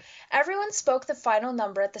 3. Everyone spoke the final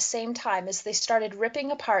number at the same time as they started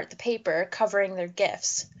ripping apart the paper covering their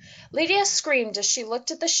gifts. Lydia screamed as she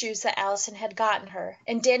looked at the shoes that Allison had gotten her,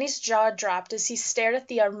 and Danny's jaw dropped as he stared at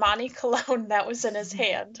the Armani cologne that was in his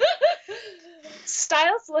hand.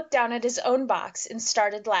 Styles looked down at his own box and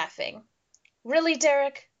started laughing. Really,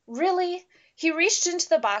 Derek? Really? He reached into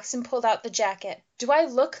the box and pulled out the jacket. Do I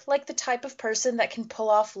look like the type of person that can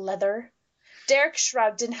pull off leather? Derek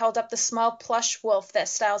shrugged and held up the small plush wolf that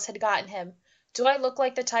Styles had gotten him. Do I look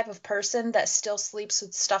like the type of person that still sleeps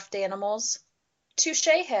with stuffed animals?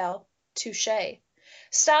 Touché, Hale. Touché.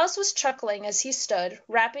 Styles was chuckling as he stood,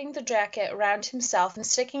 wrapping the jacket around himself and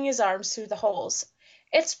sticking his arms through the holes.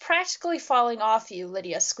 It's practically falling off you,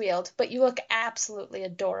 Lydia squealed, but you look absolutely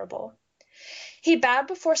adorable. He bowed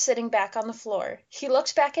before sitting back on the floor. He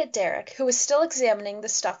looked back at Derek, who was still examining the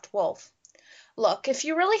stuffed wolf. Look, if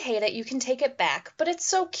you really hate it, you can take it back, but it's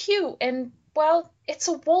so cute, and, well, it's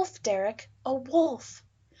a wolf, Derek. A wolf.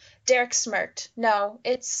 Derek smirked. No,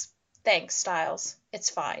 thanks, Styles. It's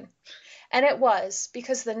fine. And it was,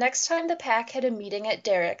 because the next time the pack had a meeting at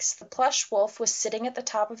Derek's, the plush wolf was sitting at the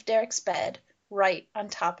top of Derek's bed, right on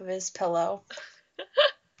top of his pillow.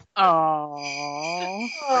 Aww.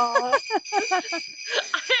 I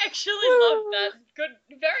actually love that. Good,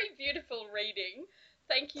 very beautiful reading.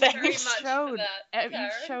 Thank you very much for that, Karen. You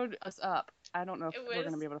showed us up. I don't know if we're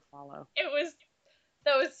going to be able to follow. That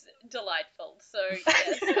was delightful. So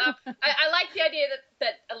yes, I like the idea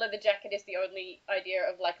that a leather jacket is the only idea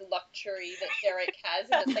of like luxury that Derek has,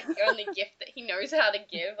 and it's like the only gift that he knows how to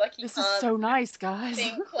give. Like he This can't is so nice, guys.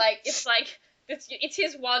 think like it's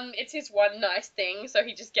his one nice thing. So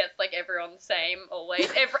he just gets like everyone the same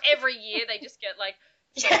always. Every year they just get like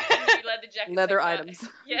new leather jackets. Leather like items.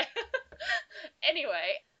 Yeah.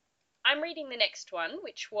 Anyway, I'm reading the next one,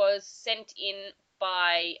 which was sent in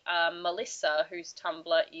by Melissa, whose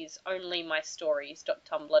Tumblr is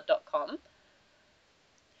onlymystories.tumblr.com.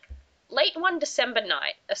 Late one December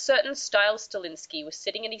night, a certain Styles Stilinski was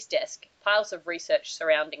sitting at his desk, piles of research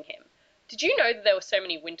surrounding him. Did you know that there were so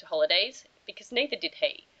many winter holidays? Because neither did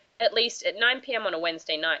he. At least at 9 p.m. on a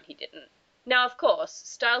Wednesday night he didn't. Now, of course,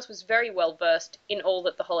 Styles was very well versed in all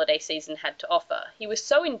that the holiday season had to offer. He was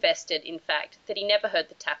so invested, in fact, that he never heard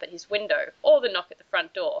the tap at his window, or the knock at the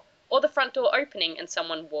front door, or the front door opening and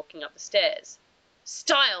someone walking up the stairs.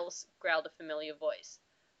 "Styles!" growled a familiar voice.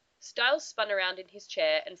 Styles spun around in his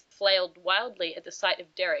chair and flailed wildly at the sight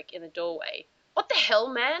of Derek in the doorway. "What the hell,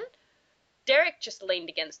 man?" Derek just leaned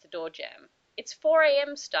against the door jamb. "It's 4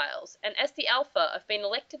 a.m., Styles, and as the Alpha, I've been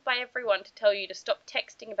elected by everyone to tell you to stop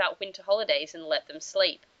texting about winter holidays and let them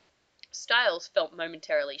sleep." Styles felt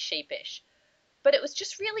momentarily sheepish. "But it was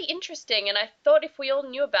just really interesting, and I thought if we all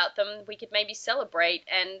knew about them, we could maybe celebrate,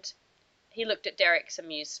 and—" He looked at Derek's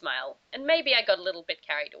amused smile. "And maybe I got a little bit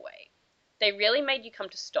carried away." "They really made you come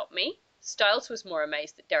to stop me?" Styles was more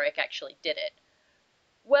amazed that Derek actually did it.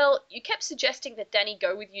 "Well, you kept suggesting that Danny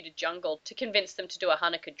go with you to Jungle to convince them to do a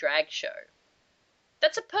Hanukkah drag show."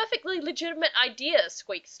 "That's a perfectly legitimate idea,"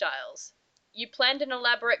 squeaked Styles. "You planned an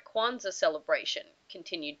elaborate Kwanzaa celebration,"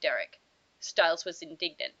 continued Derek. Styles was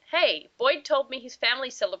indignant. "Hey, Boyd told me his family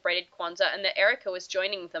celebrated Kwanzaa and that Erica was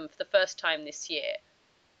joining them for the first time this year."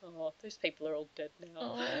 Oh, those people are all dead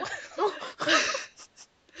now.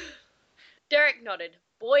 Derek nodded.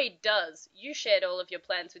 "Boyd does. You shared all of your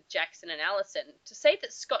plans with Jackson and Allison. To say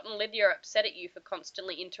that Scott and Lydia are upset at you for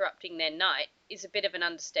constantly interrupting their night is a bit of an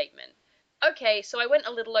understatement. Okay, so I went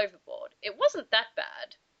a little overboard. It wasn't that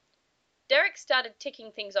bad." Derek started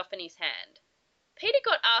ticking things off in his hand. "Peter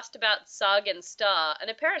got asked about Sargon Star, an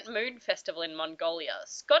apparent moon festival in Mongolia.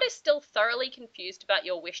 Scott is still thoroughly confused about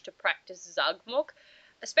your wish to practice Zagmuk,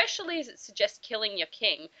 especially as it suggests killing your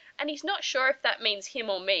king, and he's not sure if that means him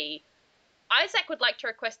or me. Isaac would like to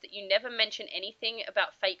request that you never mention anything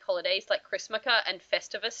about fake holidays like Chrismukkah and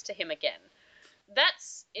Festivus to him again."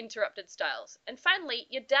 "That's," interrupted Styles. "And finally,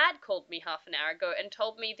 your dad called me half an hour ago and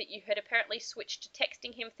told me that you had apparently switched to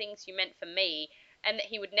texting him things you meant for me, and that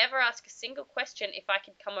he would never ask a single question if I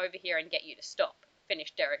could come over here and get you to stop,"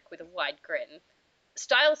 finished Derek with a wide grin.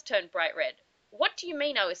 Styles turned bright red. "What do you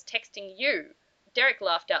mean I was texting you?" Derek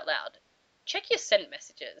laughed out loud. "Check your sent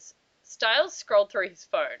messages." Styles scrolled through his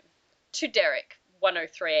phone. To Derek,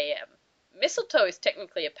 1:03 a.m. "Mistletoe is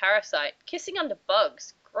technically a parasite. Kissing under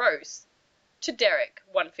bugs. Gross." To Derek,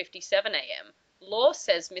 1:57 a.m. "Law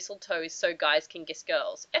says mistletoe is so guys can kiss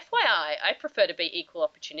girls. FYI, I prefer to be equal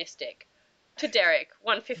opportunistic." To Derek,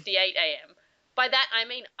 1:58 a.m. "By that I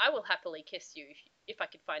mean I will happily kiss you if I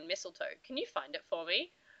could find mistletoe. Can you find it for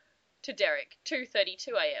me?" To Derek,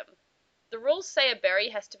 2:32 a.m. "The rules say a berry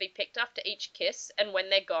has to be picked after each kiss, and when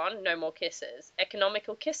they're gone, no more kisses.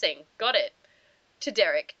 Economical kissing. Got it." To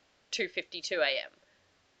Derek, 2:52 a.m.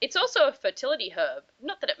 "It's also a fertility herb.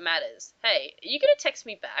 Not that it matters. Hey, are you going to text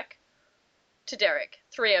me back?" To Derek,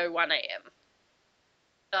 3:01 a.m.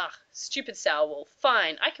 "Ugh, stupid Sourwolf.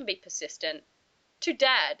 Fine, I can be persistent." To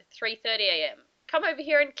Dad, 3:30 a.m. "Come over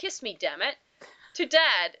here and kiss me, damn it." To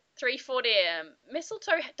Dad, 3:40 a.m.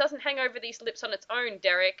 "Mistletoe doesn't hang over these lips on its own,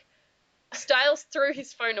 Derek." Styles threw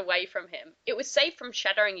his phone away from him. It was saved from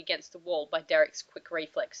shattering against the wall by Derek's quick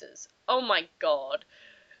reflexes. Oh my god.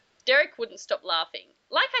 Derek wouldn't stop laughing.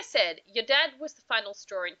 "Like I said, your dad was the final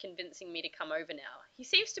straw in convincing me to come over now. He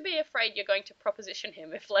seems to be afraid you're going to proposition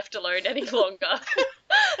him if left alone any longer."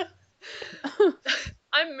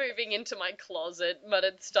 "I'm moving into my closet,"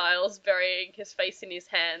 muttered Styles, burying his face in his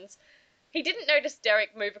hands. He didn't notice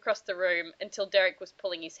Derek move across the room until Derek was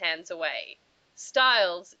pulling his hands away.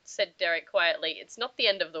 "Styles," said Derek quietly, "it's not the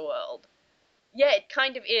end of the world." "Yeah, it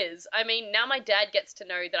kind of is. I mean, now my dad gets to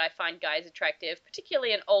know that I find guys attractive,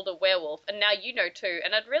 particularly an older werewolf, and now you know too,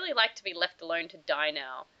 and I'd really like to be left alone to die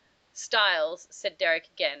now." "Styles," said Derek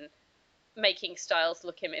again, making Styles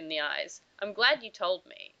look him in the eyes, "I'm glad you told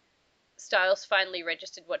me." Styles finally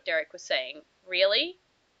registered what Derek was saying. "Really?"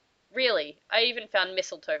 "Really. I even found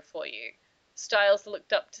mistletoe for you." Styles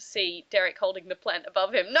looked up to see Derek holding the plant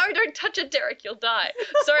above him. "No, don't touch it, Derek, you'll die."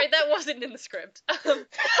 Sorry, that wasn't in the script.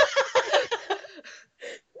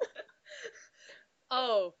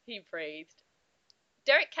 "Oh," he breathed.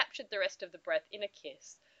 Derek captured the rest of the breath in a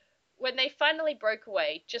kiss. When they finally broke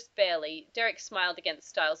away, just barely, Derek smiled against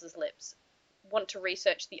Styles' lips. "Want to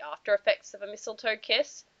research the after effects of a mistletoe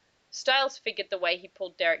kiss?" Styles figured the way he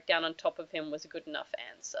pulled Derek down on top of him was a good enough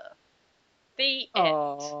answer. The end.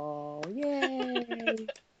 Oh, yay.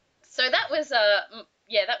 So that was,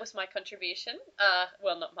 yeah, that was my contribution.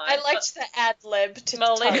 Well, not mine. I liked the ad lib to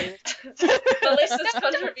tell you. Melissa's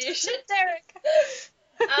contribution. Derek.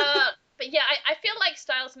 But yeah, I feel like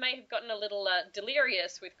Styles may have gotten a little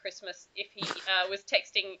delirious with Christmas if he was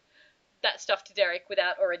texting that stuff to Derek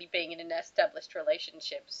without already being in an established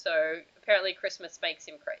relationship. So apparently Christmas makes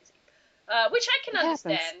him crazy, which I can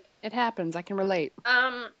understand. It happens. I can relate.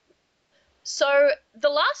 So the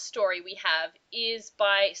last story we have is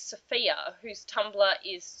by Sophia, whose Tumblr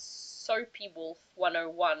is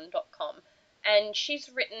soapywolf101.com, and she's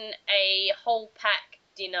written a whole pack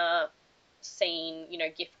dinner scene,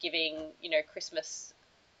 gift giving, Christmas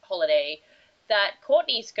holiday that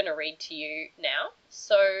Courtney's going to read to you now.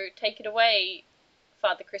 So take it away,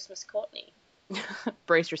 Father Christmas Courtney.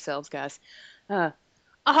 Brace yourselves, guys.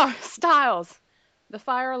 Styles! The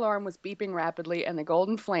fire alarm was beeping rapidly, and the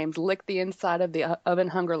golden flames licked the inside of the oven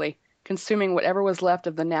hungrily, consuming whatever was left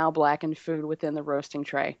of the now blackened food within the roasting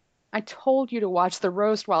tray. I told you to watch the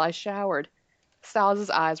roast while I showered. Styles'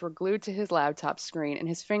 eyes were glued to his laptop screen, and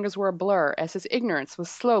his fingers were a blur as his ignorance was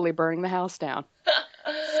slowly burning the house down.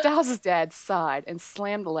 Styles' dad sighed and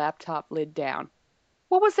slammed the laptop lid down.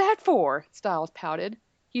 What was that for? Styles pouted.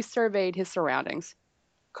 He surveyed his surroundings.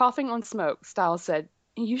 Coughing on smoke, Styles said,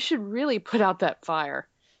 You should really put out that fire.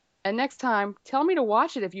 And next time, tell me to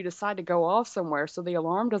watch it if you decide to go off somewhere so the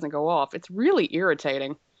alarm doesn't go off. It's really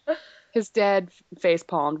irritating. His dad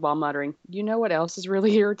face-palmed while muttering, You know what else is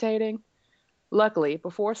really irritating? Luckily,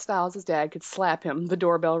 before Styles' dad could slap him, the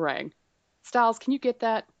doorbell rang. Styles, can you get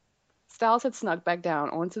that? Styles had snuck back down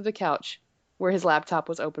onto the couch where his laptop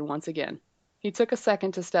was open once again. He took a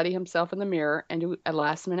second to study himself in the mirror and do a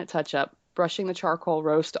last-minute touch-up, brushing the charcoal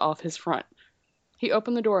roast off his front. He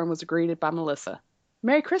opened the door and was greeted by Melissa.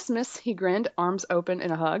 Merry Christmas, he grinned, arms open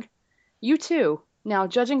in a hug. You too. Now,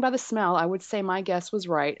 judging by the smell, I would say my guess was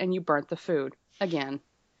right and you burnt the food. Again.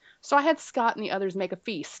 So I had Scott and the others make a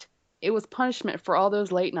feast. It was punishment for all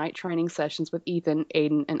those late-night training sessions with Ethan,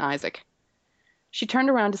 Aiden, and Isaac. She turned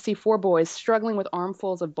around to see 4 boys struggling with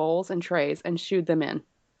armfuls of bowls and trays and shooed them in.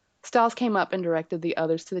 Styles came up and directed the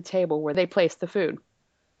others to the table where they placed the food.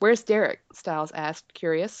 Where's Derek? Styles asked,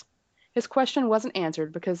 curious. His question wasn't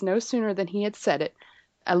answered because no sooner than he had said it,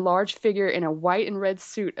 a large figure in a white and red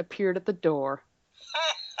suit appeared at the door.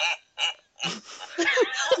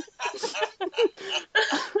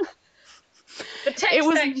 The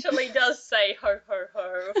text actually does say ho ho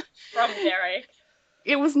ho from Derek.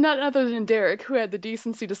 It was none other than Derek, who had the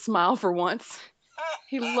decency to smile for once.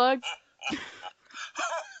 He lugged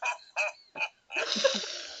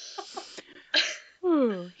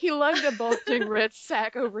a bulging red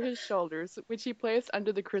sack over his shoulders, which he placed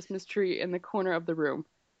under the Christmas tree in the corner of the room.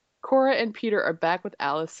 Cora and Peter are back with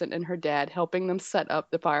Allison and her dad, helping them set up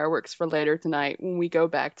the fireworks for later tonight when we go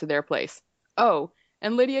back to their place. Oh,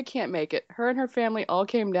 and Lydia can't make it. Her and her family all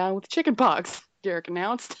came down with chicken pox, Derek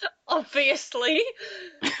announced. Obviously.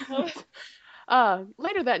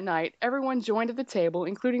 Later that night, everyone joined at the table,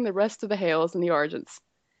 including the rest of the Hales and the Argents.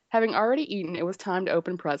 Having already eaten, it was time to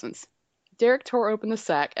open presents. Derek tore open the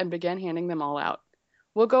sack and began handing them all out.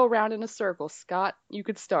 We'll go around in a circle. Scott, you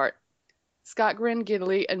could start. Scott grinned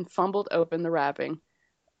giddily and fumbled open the wrapping,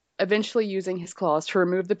 eventually using his claws to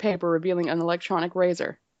remove the paper, revealing an electronic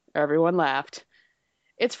razor. Everyone laughed.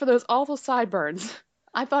 It's for those awful sideburns.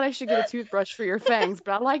 I thought I should get a toothbrush for your fangs,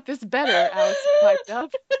 but I like this better, Allison piped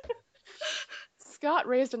up. Scott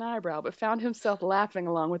raised an eyebrow, but found himself laughing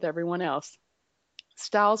along with everyone else.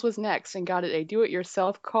 Styles was next and got a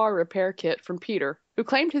do-it-yourself car repair kit from Peter, who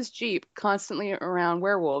claimed his Jeep, constantly around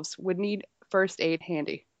werewolves, would need first aid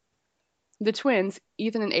handy. The twins,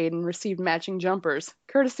 Ethan and Aiden, received matching jumpers,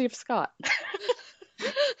 courtesy of Scott.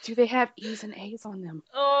 Do they have E's and A's on them?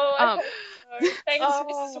 Thanks,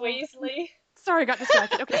 Mrs. Weasley. Sorry, I got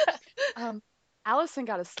distracted. Okay. Allison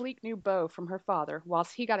got a sleek new bow from her father,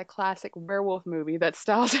 whilst he got a classic werewolf movie that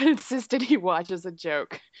Styles had insisted he watch as a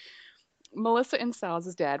joke. Melissa and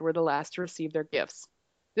Styles' dad were the last to receive their gifts.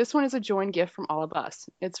 This one is a joint gift from all of us.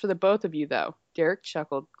 It's for the both of you, though, Derek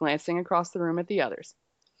chuckled, glancing across the room at the others.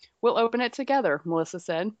 We'll open it together, Melissa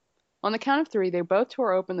said. On the count of 3, they both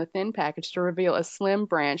tore open the thin package to reveal a slim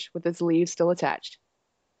branch with its leaves still attached.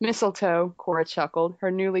 Mistletoe, Cora chuckled,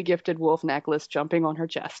 her newly gifted wolf necklace jumping on her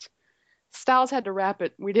chest. Styles had to wrap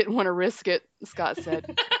it. We didn't want to risk it, Scott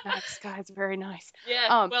said. Nice, guys, very nice.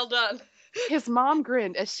 Yeah, well done. His mom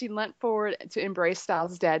grinned as she leant forward to embrace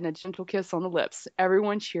Styles' dad in a gentle kiss on the lips,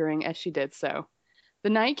 everyone cheering as she did so. The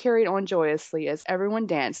night carried on joyously as everyone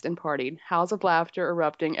danced and partied, howls of laughter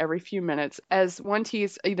erupting every few minutes as one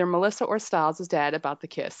teased either Melissa or Styles' dad about the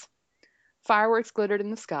kiss. Fireworks glittered in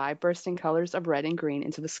the sky, bursting colors of red and green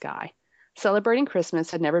into the sky. Celebrating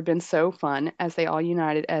Christmas had never been so fun as they all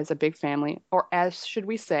united as a big family, or as should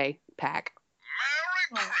we say, pack.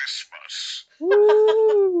 Merry Christmas.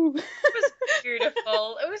 Woo! It was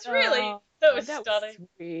beautiful. It was really, Oh, that was that stunning. was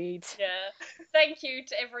sweet. Yeah. Thank you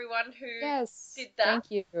to everyone who Yes. did that.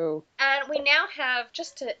 Thank you. And we now have,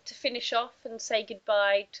 just to finish off and say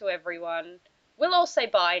goodbye to everyone, we'll all say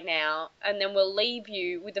bye now, and then we'll leave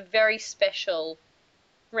you with a very special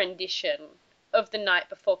rendition of The Night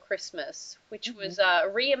Before Christmas, which was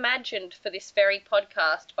reimagined for this very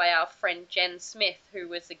podcast by our friend Jen Smith, who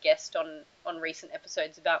was a guest on recent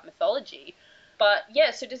episodes about mythology. But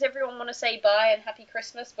yeah, so does everyone want to say bye and happy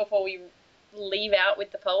Christmas before we leave out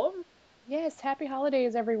with the poem? Yes, happy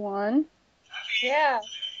holidays, everyone. Yeah.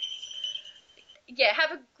 Yeah,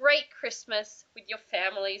 have a great Christmas with your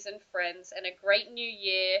families and friends and a great new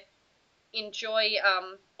year. Enjoy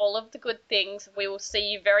all of the good things. We will see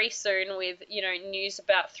you very soon with, news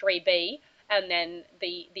about 3B and then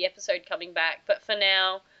the episode coming back. But for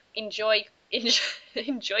now, enjoy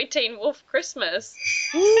Teen Wolf Christmas.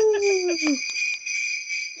 Woo!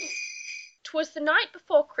 'Twas the night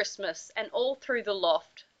before Christmas, and all through the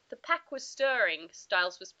loft the pack was stirring.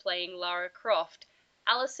 Styles was playing Lara Croft,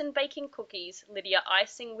 Alison baking cookies, Lydia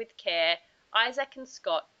icing with care. Isaac and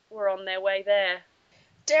Scott were on their way there.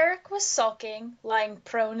 Derek was sulking, lying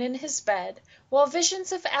prone in his bed, while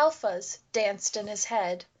visions of alphas danced in his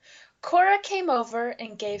head. Cora came over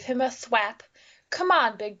and gave him a thwap. Come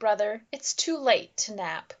on, big brother, it's too late to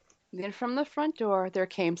nap. Then from the front door there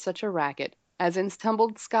came such a racket, as in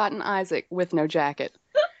tumbled Scott and Isaac with no jacket.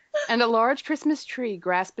 And a large Christmas tree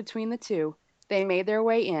grasped between the two. They made their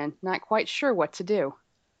way in, not quite sure what to do.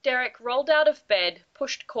 Derek rolled out of bed,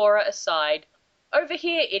 pushed Cora aside. Over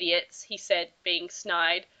here, idiots, he said, being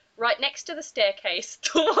snide. Right next to the staircase,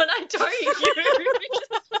 the one I don't use.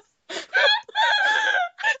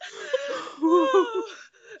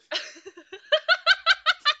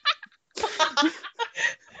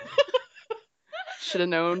 Should have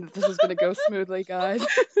known that this was going to go smoothly, guys.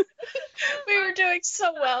 We were doing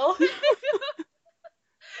so well. I'm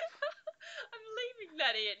leaving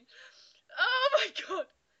that in. Oh my god.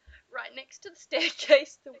 Right next to the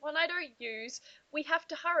staircase, the one I don't use. We have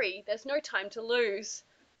to hurry. There's no time to lose.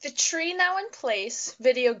 The tree now in place,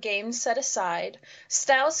 video games set aside,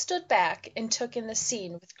 Styles stood back and took in the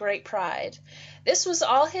scene with great pride. This was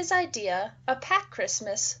all his idea, a pack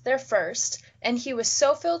Christmas, their first, and he was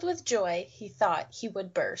so filled with joy he thought he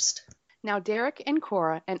would burst. Now Derek and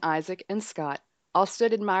Cora and Isaac and Scott all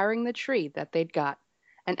stood admiring the tree that they'd got,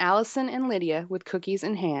 and Allison and Lydia, with cookies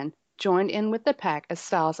in hand, joined in with the pack as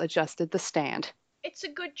Styles adjusted the stand. It's a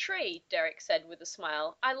good tree, Derek said with a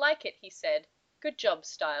smile. I like it, he said. Good job,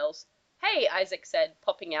 Styles. Hey, Isaac said,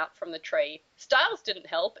 popping out from the tree. Styles didn't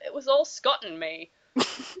help. It was all Scott and me.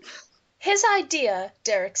 His idea,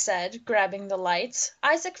 Derek said, grabbing the lights.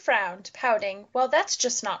 Isaac frowned, pouting, well, that's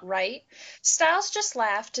just not right. Styles just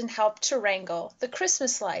laughed and helped to wrangle the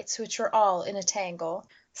Christmas lights, which were all in a tangle.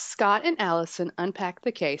 Scott and Allison unpacked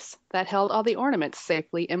the case that held all the ornaments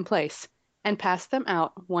safely in place and passed them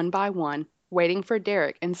out one by one, waiting for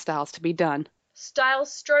Derek and Styles to be done.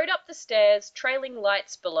 Styles strode up the stairs, trailing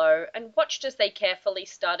lights below, and watched as they carefully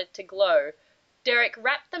started to glow. Derek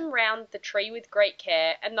wrapped them round the tree with great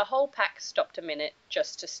care, and the whole pack stopped a minute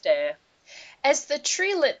just to stare. As the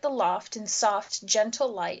tree lit the loft in soft,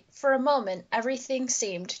 gentle light, for a moment everything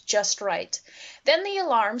seemed just right. Then the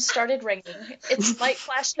alarm started ringing, its light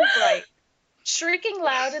flashing bright, shrieking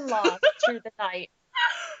loud and long through the night.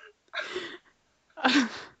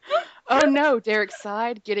 Oh no, Derek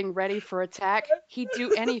sighed, getting ready for attack. He'd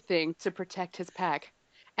do anything to protect his pack.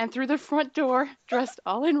 And through the front door, dressed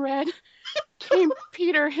all in red, came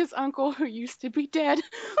Peter, his uncle, who used to be dead. I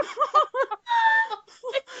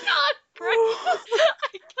can't breathe.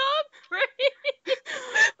 I can't breathe.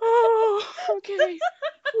 Oh, okay.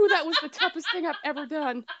 Ooh, that was the toughest thing I've ever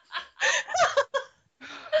done.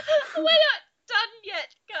 We're not done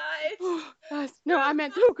yet, guys. Oh, guys, no, I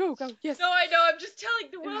meant go. Yes. No, I know. I'm just telling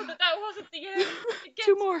the world that wasn't the end. It gets...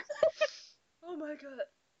 Two more. Oh my god.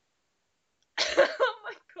 Oh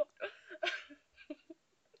my god.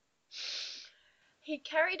 He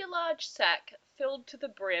carried a large sack filled to the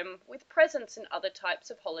brim with presents and other types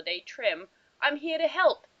of holiday trim. I'm here to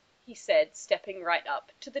help, he said, stepping right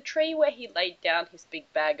up to the tree where he laid down his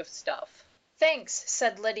big bag of stuff. Thanks,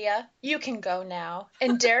 said Lydia. You can go now.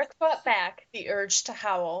 And Derek fought back the urge to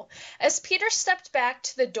howl. As Peter stepped back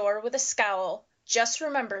to the door with a scowl, just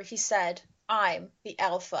remember, he said, I'm the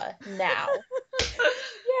alpha now. Yay!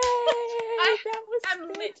 That was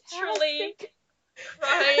I'm fantastic. literally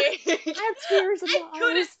crying. I have tears in my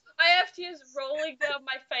eyes. I have tears rolling down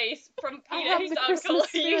my face from I Peter, have his the uncle,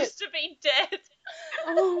 Christmas who spirit. used to be dead.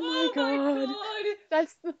 Oh my God.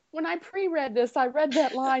 That's when I pre-read this, I read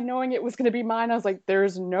that line knowing it was going to be mine. I was like,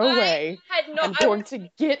 there's no way I'm going to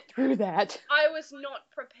get through that. I was not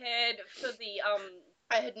prepared for the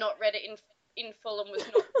I had not read it in full and was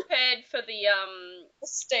not prepared for the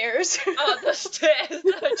Stairs. the stairs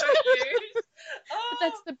that I don't use. But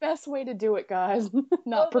that's the best way to do it, guys. Oh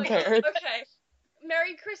Not my God. prepared. Okay.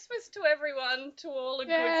 Merry Christmas to everyone, to all a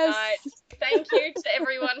Yes. good night. Thank you to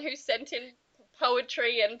everyone who sent in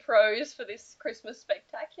poetry and prose for this Christmas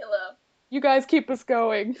spectacular. You guys keep us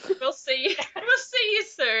going. We'll see you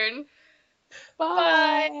soon.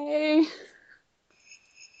 Bye.